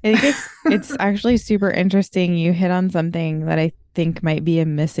anyway, I think it's actually super interesting. You hit on something that I think might be a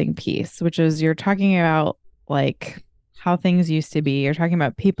missing piece, which is you're talking about like how things used to be. You're talking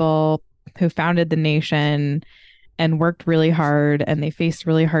about people who founded the nation and worked really hard, and they faced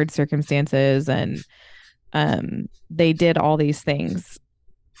really hard circumstances, and they did all these things.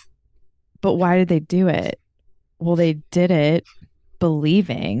 But why did they do it? Well, they did it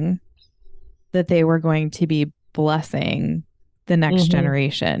believing that they were going to be blessing the next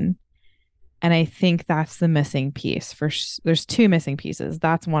generation. And I think that's the missing piece. There's two missing pieces.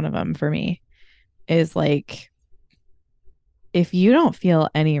 That's one of them for me, is like, if you don't feel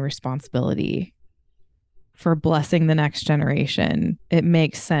any responsibility for blessing the next generation, it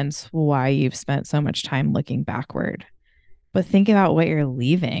makes sense why you've spent so much time looking backward. But think about what you're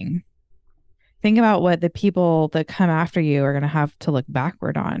leaving. Think about what the people that come after you are going to have to look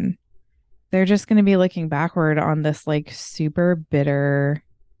backward on. They're just going to be looking backward on this like super bitter,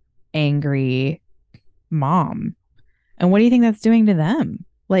 angry mom. And what do you think that's doing to them?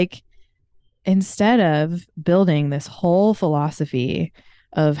 Like, instead of building this whole philosophy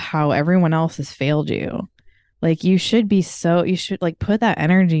of how everyone else has failed you, like you should like put that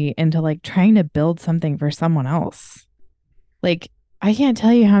energy into like trying to build something for someone else. Like, I can't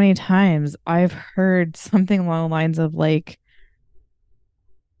tell you how many times I've heard something along the lines of like,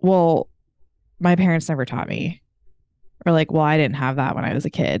 well, my parents never taught me. Or like, well, I didn't have that when I was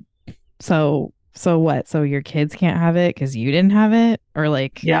a kid. So what? So your kids can't have it because you didn't have it? Or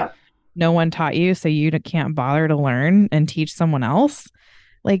like, yeah, no one taught you, so you can't bother to learn and teach someone else?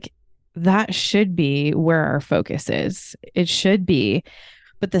 Like, that should be where our focus is. It should be.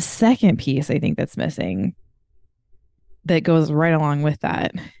 But the second piece I think that's missing that goes right along with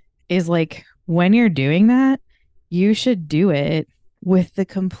that is like when you're doing that, you should do it with the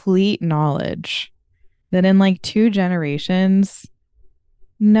complete knowledge that in like 2 generations,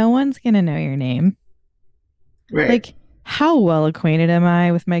 no one's going to know your name. Right. Like, how well acquainted am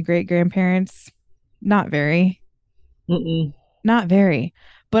I with my great grandparents? Not very. Mm-mm. Not very.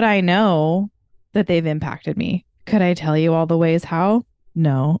 But I know that they've impacted me. Could I tell you all the ways how?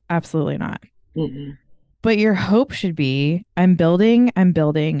 No, absolutely not. Mm-mm. But your hope should be I'm building, I'm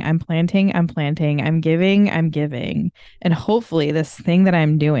building, I'm planting, I'm planting, I'm giving, I'm giving. And hopefully, this thing that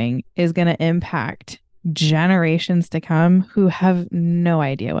I'm doing is going to impact generations to come who have no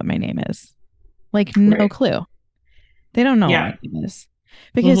idea what my name is. Like, no Right. clue. They don't know Yeah. what my name is.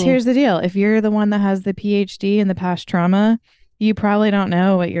 Because Mhm. here's the deal. If you're the one that has the PhD in the past trauma, you probably don't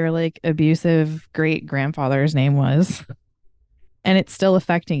know what your like abusive great grandfather's name was. And it's still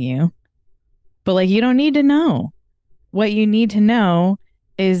affecting you. But like, you don't need to know. What you need to know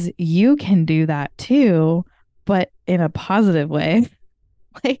is you can do that too, but in a positive way.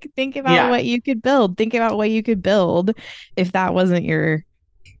 Like, think about Yeah. what you could build. Think about what you could build if that wasn't your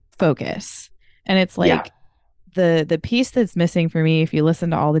focus. And it's like the piece that's missing for me, if you listen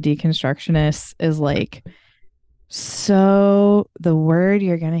to all the deconstructionists, is like, so the word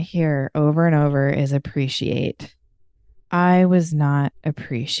you're going to hear over and over is appreciate. I was not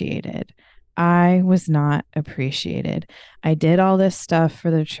appreciated. I was not appreciated. I did all this stuff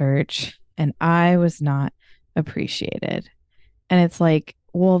for the church and I was not appreciated. And it's like,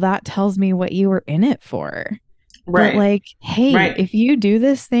 well, that tells me what you were in it for. Right. But like, hey, Right. if you do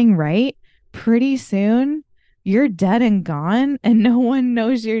this thing right, pretty soon you're dead and gone and no one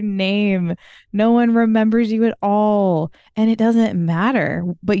knows your name. No one remembers you at all. And it doesn't matter,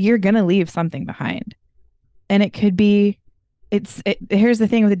 but you're going to leave something behind. And it could be here's the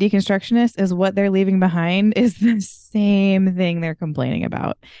thing with the deconstructionists is what they're leaving behind is the same thing they're complaining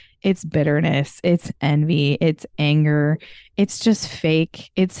about. It's bitterness, it's envy, it's anger, it's just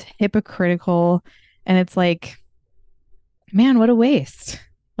fake, it's hypocritical, and it's like, man, what a waste.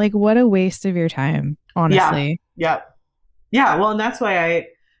 Like, what a waste of your time, honestly. Yeah. Well, and that's why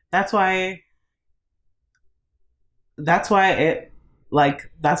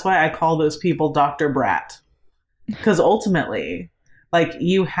I call those people Dr. Brat. Because ultimately, like,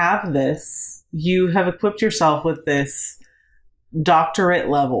 you have equipped yourself with this doctorate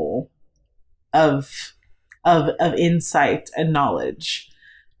level of insight and knowledge,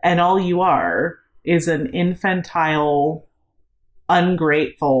 and all you are is an infantile,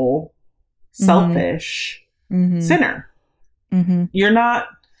 ungrateful, selfish sinner. Mm-hmm. You've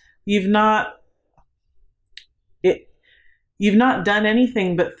not done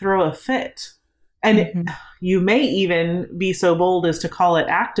anything but throw a fit. And you may even be so bold as to call it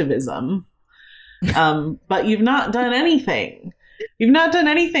activism, but you've not done anything. You've not done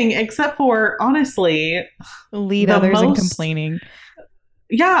anything except for, honestly, lead others in complaining.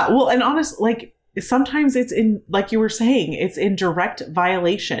 Yeah, well, and like, sometimes it's in, like you were saying, it's in direct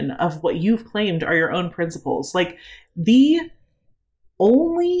violation of what you've claimed are your own principles. Like, the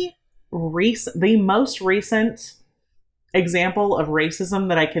most recent example of racism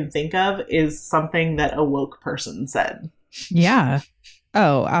that I can think of is something that a woke person said. Yeah.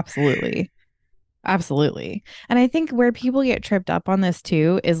 Oh, absolutely. Absolutely. And I think where people get tripped up on this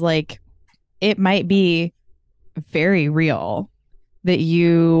too is like, it might be very real that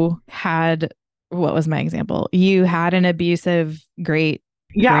you had, what was my example? You had an abusive great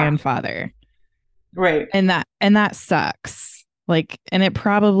grandfather. Right. And that sucks. Like, and it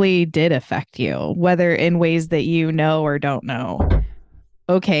probably did affect you, whether in ways that you know or don't know.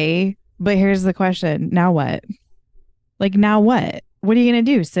 Okay, but here's the question. Now what? Like, now what? What are you going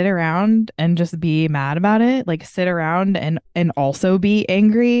to do? Sit around and just be mad about it? Like, sit around and also be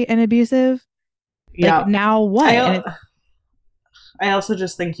angry and abusive? Yeah. Like, now what? I also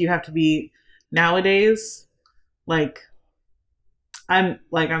just think you have to be, nowadays,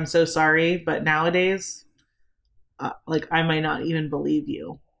 I'm so sorry, but nowadays, like, I might not even believe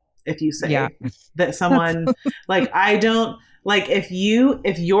you if you say that someone like, I don't like, if your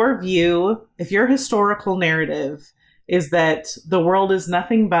historical narrative is that the world is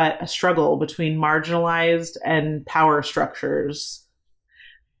nothing but a struggle between marginalized and power structures,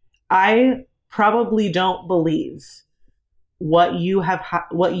 I probably don't believe what you have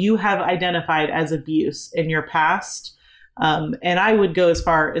identified as abuse in your past. And I would go as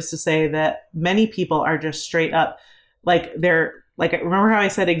far as to say that many people are just straight up, like, they're like, remember how I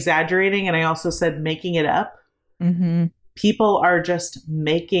said exaggerating, and I also said making it up? Mm-hmm. people are just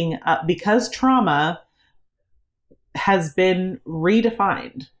making up, because trauma has been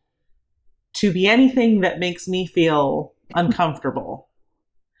redefined to be anything that makes me feel uncomfortable.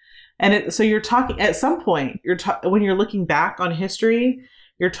 And so you're talking at some point, when you're looking back on history,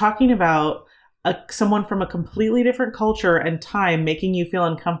 you're talking about someone from a completely different culture and time making you feel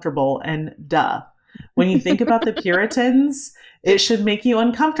uncomfortable. And when you think about the Puritans, it should make you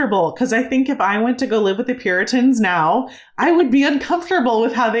uncomfortable. Because I think if I went to go live with the Puritans now, I would be uncomfortable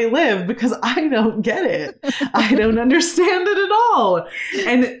with how they live because I don't get it. I don't understand it at all.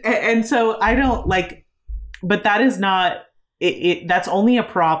 And so I don't like, but that is not, that's only a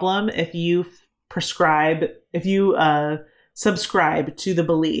problem if you subscribe to the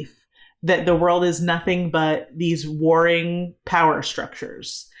belief that the world is nothing but these warring power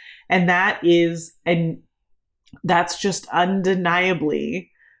structures. And that's just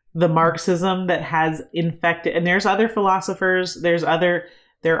undeniably the Marxism that has infected. And there's other philosophers,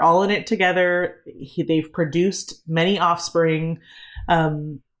 they're all in it together. They've produced many offspring.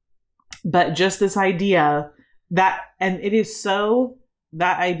 But just this idea that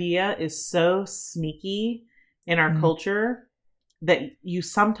idea is so sneaky in our culture that you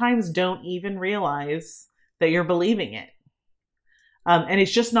sometimes don't even realize that you're believing it. And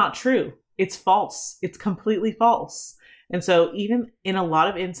it's just not true. It's false. It's completely false. And so even in a lot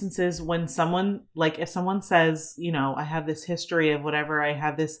of instances when if someone says, I have this history of whatever, I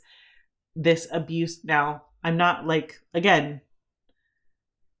have this abuse. Now, I'm not again,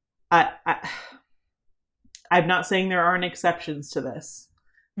 I'm not saying there aren't exceptions to this.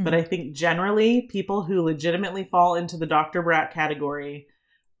 But I think generally people who legitimately fall into the Dr. Brat category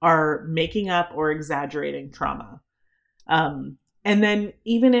are making up or exaggerating trauma. And then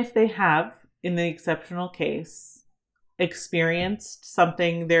even if they have, in the exceptional case, experienced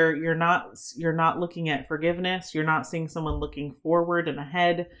something, you're not looking at forgiveness. You're not seeing someone looking forward and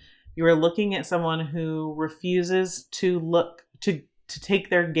ahead. You are looking at someone who refuses to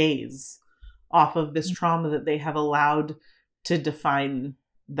take their gaze off of this trauma that they have allowed to define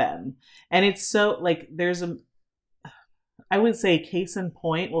them. And it's so I would say case in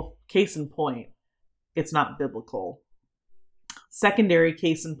point, it's not biblical. Secondary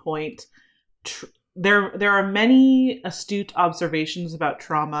case in point, there are many astute observations about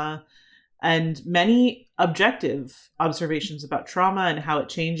trauma and many objective observations about trauma and how it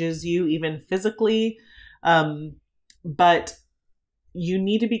changes you even physically. But you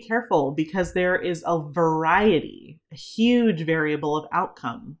need to be careful because there is a huge variable of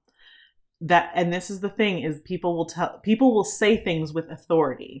outcome and this is the thing, is people will say things with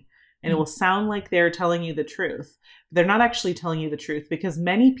authority and it will sound like they're telling you the truth. They're not actually telling you the truth because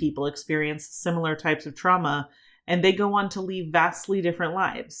many people experience similar types of trauma and they go on to lead vastly different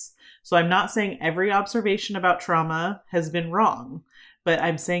lives. So I'm not saying every observation about trauma has been wrong, but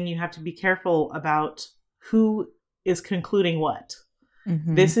I'm saying you have to be careful about who is concluding what.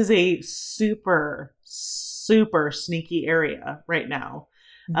 Mm-hmm. This is a super, super sneaky area right now.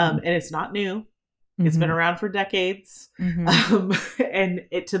 Mm-hmm. And it's not new. Mm-hmm. It's been around for decades. Mm-hmm. And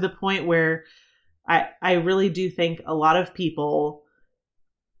it to the point where I really do think a lot of people,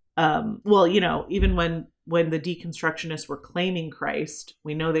 even when the deconstructionists were claiming Christ,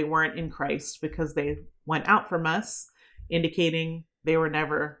 we know they weren't in Christ because they went out from us, indicating they were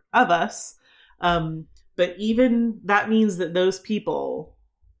never of us. But even that means that those people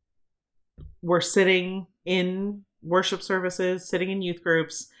were sitting in worship services, sitting in youth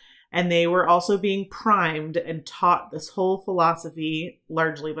groups, and they were also being primed and taught this whole philosophy,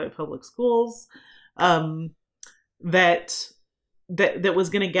 largely by public schools, that was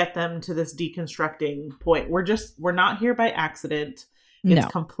going to get them to this deconstructing point. We're not here by accident.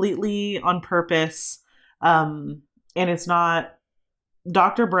 It's completely on purpose. And it's not,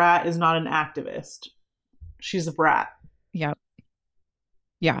 Dr. Brat is not an activist. She's a brat. Yep.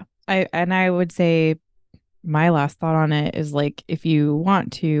 Yeah. I would say my last thought on it is if you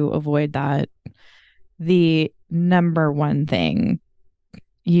want to avoid that, the number one thing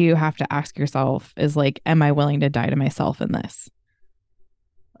you have to ask yourself is am I willing to die to myself in this?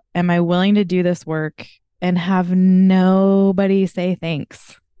 Am I willing to do this work and have nobody say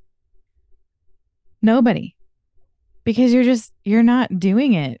thanks? Nobody. Because you're not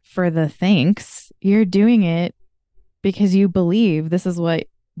doing it for the thanks. You're doing it because you believe this is what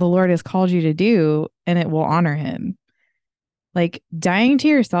the Lord has called you to do and it will honor him. Dying to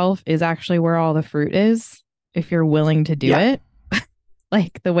yourself is actually where all the fruit is if you're willing to do it.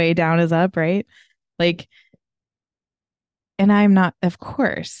 The way down is up, right? And I'm not, of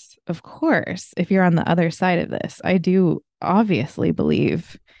course, if you're on the other side of this, I do obviously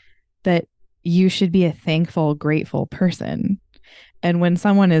believe that you should be a thankful, grateful person. And when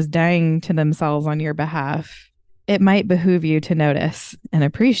someone is dying to themselves on your behalf, it might behoove you to notice and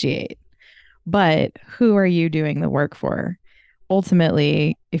appreciate. But who are you doing the work for?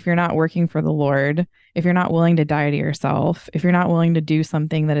 Ultimately, if you're not working for the Lord, if you're not willing to die to yourself, if you're not willing to do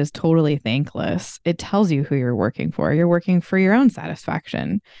something that is totally thankless, it tells you who you're working for. You're working for your own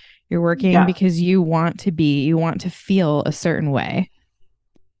satisfaction. You're working because you want to feel a certain way.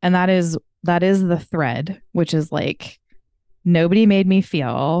 And that is the thread, which is like, nobody made me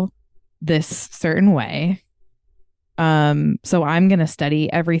feel this certain way. So I'm going to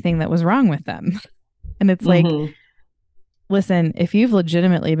study everything that was wrong with them. And it's like, listen, if you've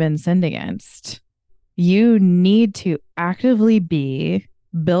legitimately been sinned against, you need to actively be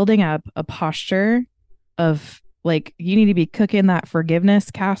building up a posture of, like, you need to be cooking that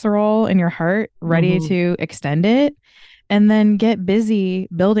forgiveness casserole in your heart, ready to extend it, and then get busy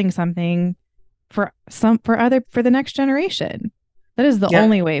building something for the next generation. That is the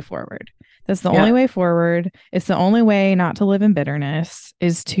only way forward. That's the only way forward. It's the only way not to live in bitterness,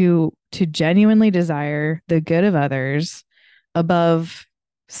 is to genuinely desire the good of others above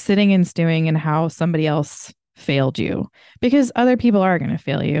sitting and stewing in how somebody else failed you, because other people are going to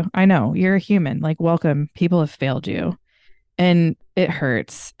fail you. I know, you're a human. Like, welcome. People have failed you and it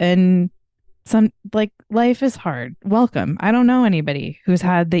hurts. And some, like, life is hard. Welcome. I don't know anybody who's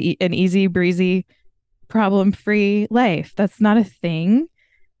had an easy breezy, problem-free life. That's not a thing.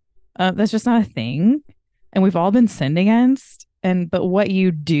 That's just not a thing. And we've all been sinned against. But what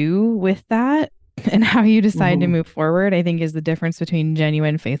you do with that and how you decide to move forward, I think, is the difference between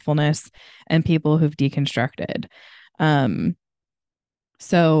genuine faithfulness and people who've deconstructed.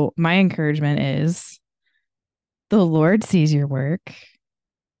 So my encouragement is, the Lord sees your work.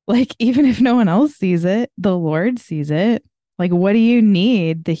 Like, even if no one else sees it, the Lord sees it. Like, what do you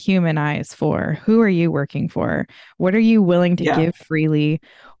need the human eyes for? Who are you working for? What are you willing to give freely?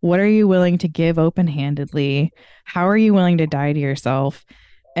 What are you willing to give open-handedly? How are you willing to die to yourself?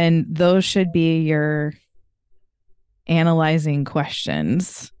 And those should be your analyzing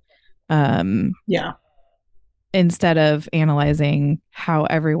questions. Instead of analyzing how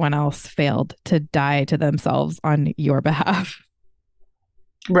everyone else failed to die to themselves on your behalf.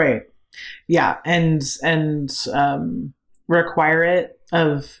 Right. Yeah. And require it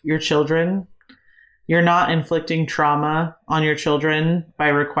of your children. You're not inflicting trauma on your children by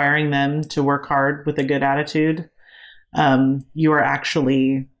requiring them to work hard with a good attitude. You are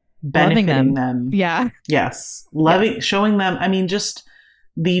actually benefiting them. Yeah. Yes. Showing them. I mean, just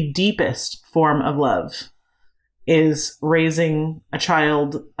the deepest form of love is raising a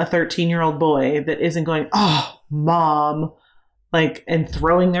child, a 13-year-old boy that isn't going, "Oh, mom," like, and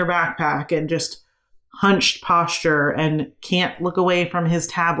throwing their backpack and just hunched posture and can't look away from his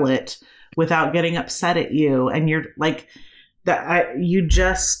tablet without getting upset at you. And you're like that. We've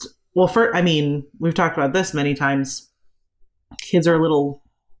talked about this many times. Kids are little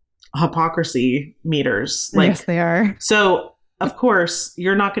hypocrisy meters. Like, yes, they are. So of course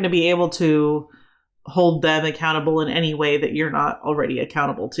you're not going to be able to hold them accountable in any way that you're not already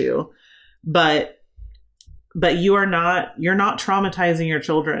accountable to. But you're not traumatizing your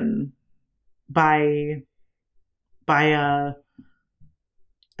children by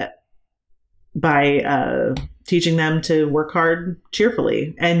teaching them to work hard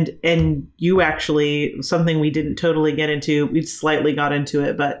cheerfully. And you actually, something we didn't totally get into, we slightly got into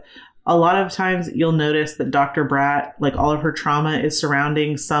it, but a lot of times you'll notice that Dr. Bratt, like, all of her trauma is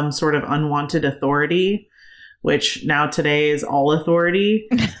surrounding some sort of unwanted authority, which now today is all authority.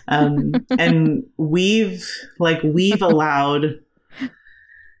 And we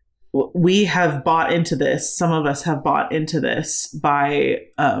have bought into this. Some of us have bought into this by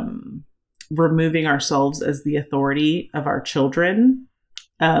removing ourselves as the authority of our children.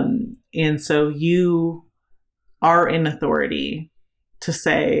 And so you are in authority to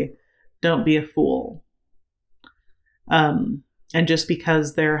say, don't be a fool. And just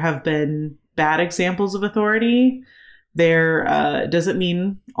because there have been bad examples of authority, there doesn't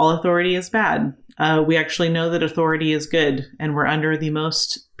mean all authority is bad. We actually know that authority is good, and we're under the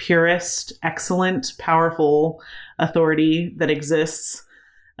most purest, excellent, powerful authority that exists.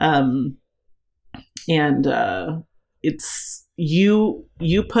 It's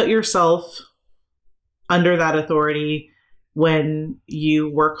you put yourself under that authority when you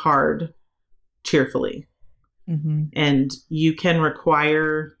work hard cheerfully. And you can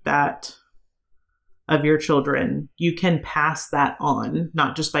require that of your children. You can pass that on,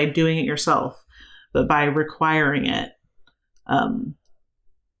 not just by doing it yourself, but by requiring it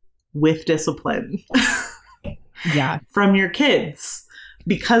with discipline yeah, from your kids.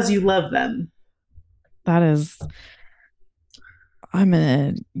 because you love them. That is, I'm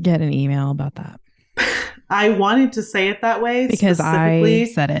going to get an email about that. I wanted to say it that way because I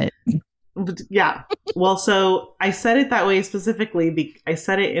said it. Yeah. Well, so I said it that way specifically. I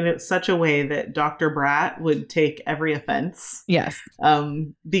said it in such a way that Dr. Bratt would take every offense. Yes.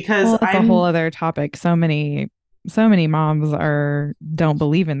 Because that's a whole other topic. So many moms don't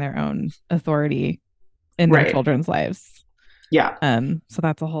believe in their own authority in their children's lives. Yeah. So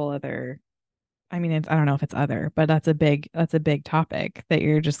that's a whole other. I mean, I don't know if it's other, but that's a big topic that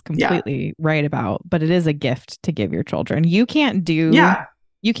you're just completely right about. But it is a gift to give your children. You can't do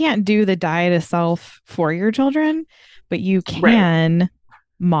the diet of self for your children, but you can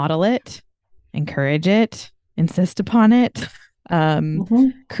model it, encourage it, insist upon it,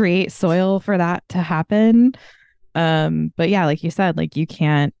 create soil for that to happen. But yeah, like you said, like you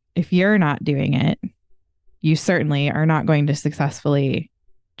can't, if you're not doing it, you certainly are not going to successfully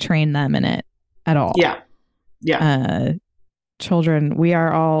train them in it at all. Yeah. Children, we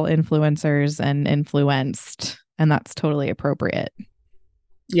are all influencers and influenced, and that's totally appropriate.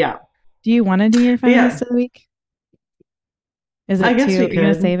 Yeah. Do you want to do your feminist of the week? Is it I guess you're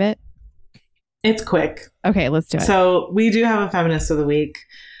going to save it? It's quick. Okay, let's do it. So we do have a feminist of the week.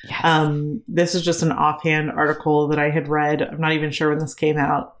 Yes. This is just an offhand article that I had read. I'm not even sure when this came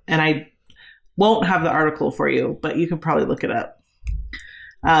out, and I won't have the article for you, but you could probably look it up.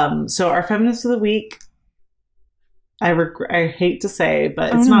 So our feminist of the week, I hate to say,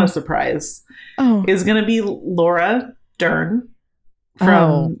 but it's not a surprise. Is going to be Laura Dern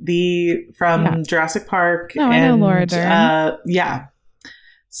from Jurassic Park. No, I know Laura Dern. Yeah.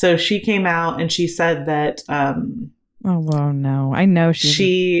 So she came out and she said that. No! I know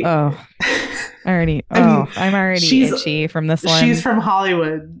she. I'm already itchy from this one. She's from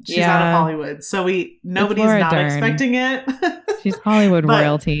Hollywood. She's out of Hollywood, so nobody's not expecting it. She's Hollywood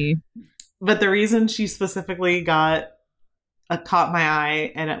royalty. But the reason she specifically caught my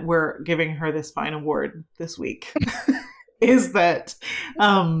eye, and we're giving her this fine award this week, is that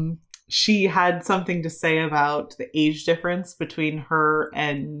she had something to say about the age difference between her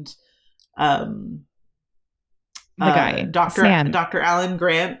and the guy, Dr. Alan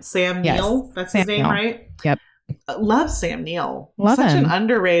Grant, Sam Neill. That's his name, right? Yep. Love Sam Neill. Love Such him. an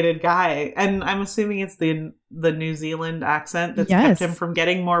underrated guy, and I'm assuming it's the New Zealand accent that's kept him from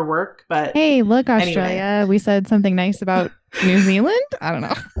getting more work. But hey, look, Australia, anyway. We said something nice about New Zealand. I don't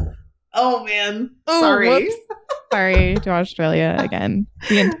know. Oh man, sorry. Sorry to Australia again.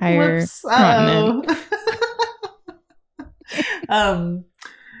 The entire continent.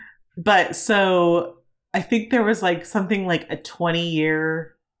 But so I think there was like something like a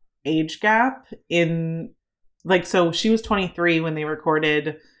 20-year age gap in. Like, so she was 23 when they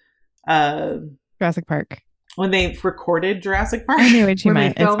recorded Jurassic Park. When they recorded Jurassic Park? I knew what you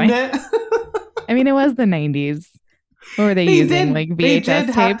meant. They filmed it. I mean, it was the 90s. What were they using? Like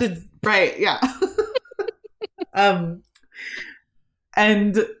VHS tapes? Right, yeah.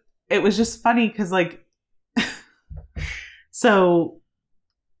 And it was just funny because, like, so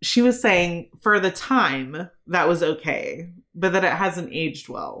she was saying for the time that was okay, but that it hasn't aged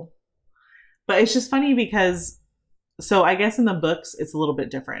well. But it's just funny because, so I guess in the books, it's a little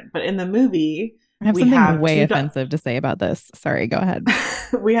bit different. But in the movie, I have something way offensive to say about this. Sorry, go ahead.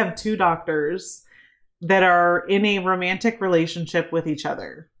 We have two doctors that are in a romantic relationship with each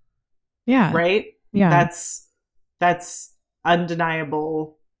other. Yeah. Right? Yeah. That's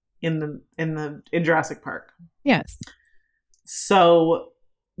undeniable in Jurassic Park. Yes. So,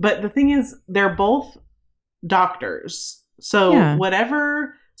 but the thing is, they're both doctors. So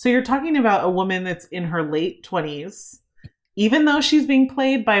whatever... So you're talking about a woman that's in her late 20s, even though she's being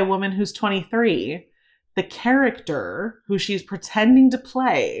played by a woman who's 23, the character who she's pretending to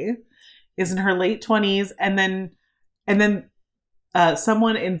play is in her late 20s. And then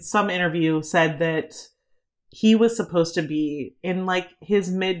someone in some interview said that he was supposed to be in like his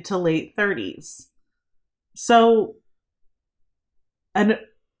mid to late 30s. So, and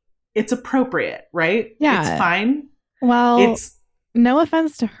it's appropriate, right? Yeah. It's fine. Well, no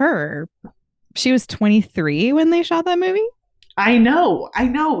offense to her. She was 23 when they shot that movie. I know. I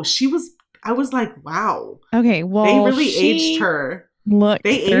was like, wow. Okay, well, they really aged her. Look,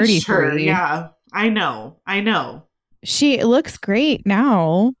 they aged her. Yeah, I know. She looks great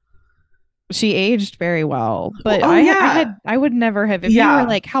now. She aged very well, but I would never have. If you were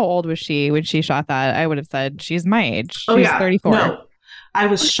like, how old was she when she shot that? I would have said she's my age. She's 34. No, I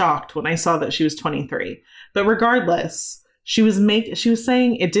was shocked when I saw that she was 23. But regardless. She was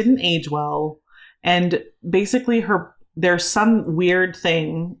saying it didn't age well, and basically there's some weird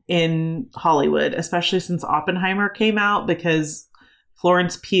thing in Hollywood, especially since Oppenheimer came out, because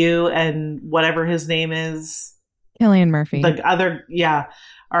Florence Pugh and whatever his name is, Cillian Murphy. the other,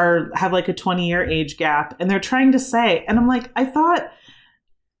 have like a 20-year age gap, and they're trying to say, and I'm like, I thought,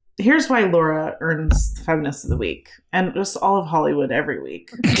 here's why Laura earns Feminist of the Week and just all of Hollywood every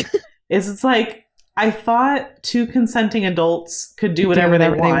week is it's like, I thought two consenting adults could do whatever they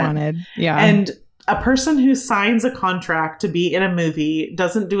wanted. Yeah. And a person who signs a contract to be in a movie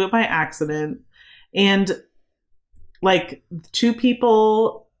doesn't do it by accident. And like two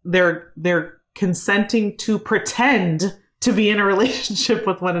people, they're consenting to pretend to be in a relationship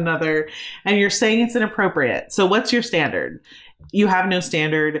with one another, and you're saying it's inappropriate. So what's your standard? You have no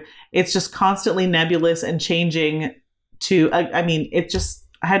standard. It's just constantly nebulous and changing to, I mean, it just,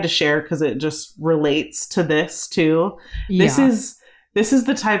 I had to share because it just relates to this too. Yeah. This is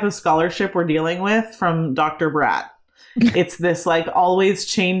the type of scholarship we're dealing with from Dr. Bratt. It's this like always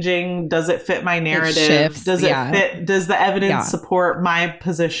changing. Does it fit my narrative? Shifts, does it fit? Does the evidence support my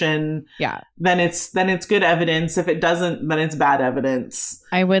position? Yeah. Then it's good evidence. If it doesn't, then it's bad evidence.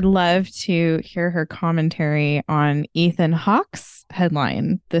 I would love to hear her commentary on Ethan Hawke's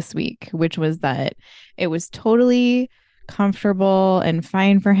headline this week, which was that it was totally comfortable and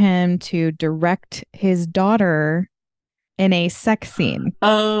fine for him to direct his daughter in a sex scene.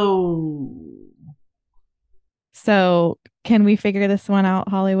 Oh. So can we figure this one out,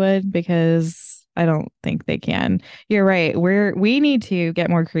 Hollywood? Because I don't think they can. You're right. We need to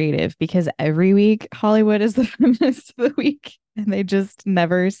get more creative because every week Hollywood is the Feminist of the Week and they just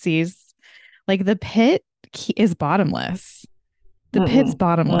never cease. Like the pit is bottomless. The pit's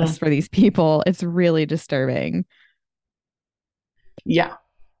bottomless for these people. It's really disturbing. Yeah.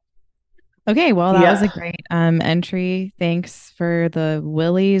 Okay, well, that was a great entry. Thanks for the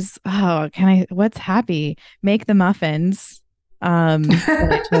willies. Oh, what's happy? Make the muffins that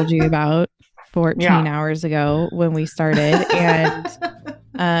I told you about 14 hours ago when we started.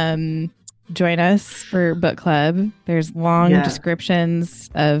 And join us for book club. There's long descriptions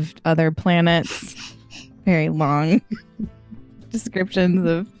of other planets. Very long descriptions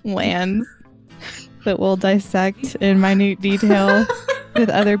of lands that we'll dissect in minute detail. With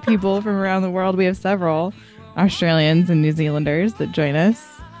other people from around the world. We have several Australians and New Zealanders that join us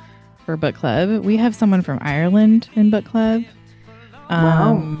for book club. We have someone from Ireland in book club.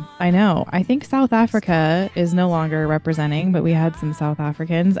 Wow. I know. I think South Africa is no longer representing, but we had some South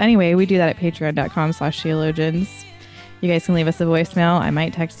Africans. Anyway, we do that at patreon.com/sheologians. You guys can leave us a voicemail. I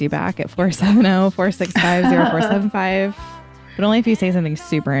might text you back at 470-465-0475, but only if you say something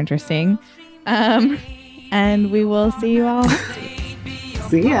super interesting. And we will see you all next week.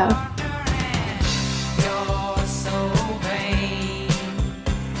 See ya.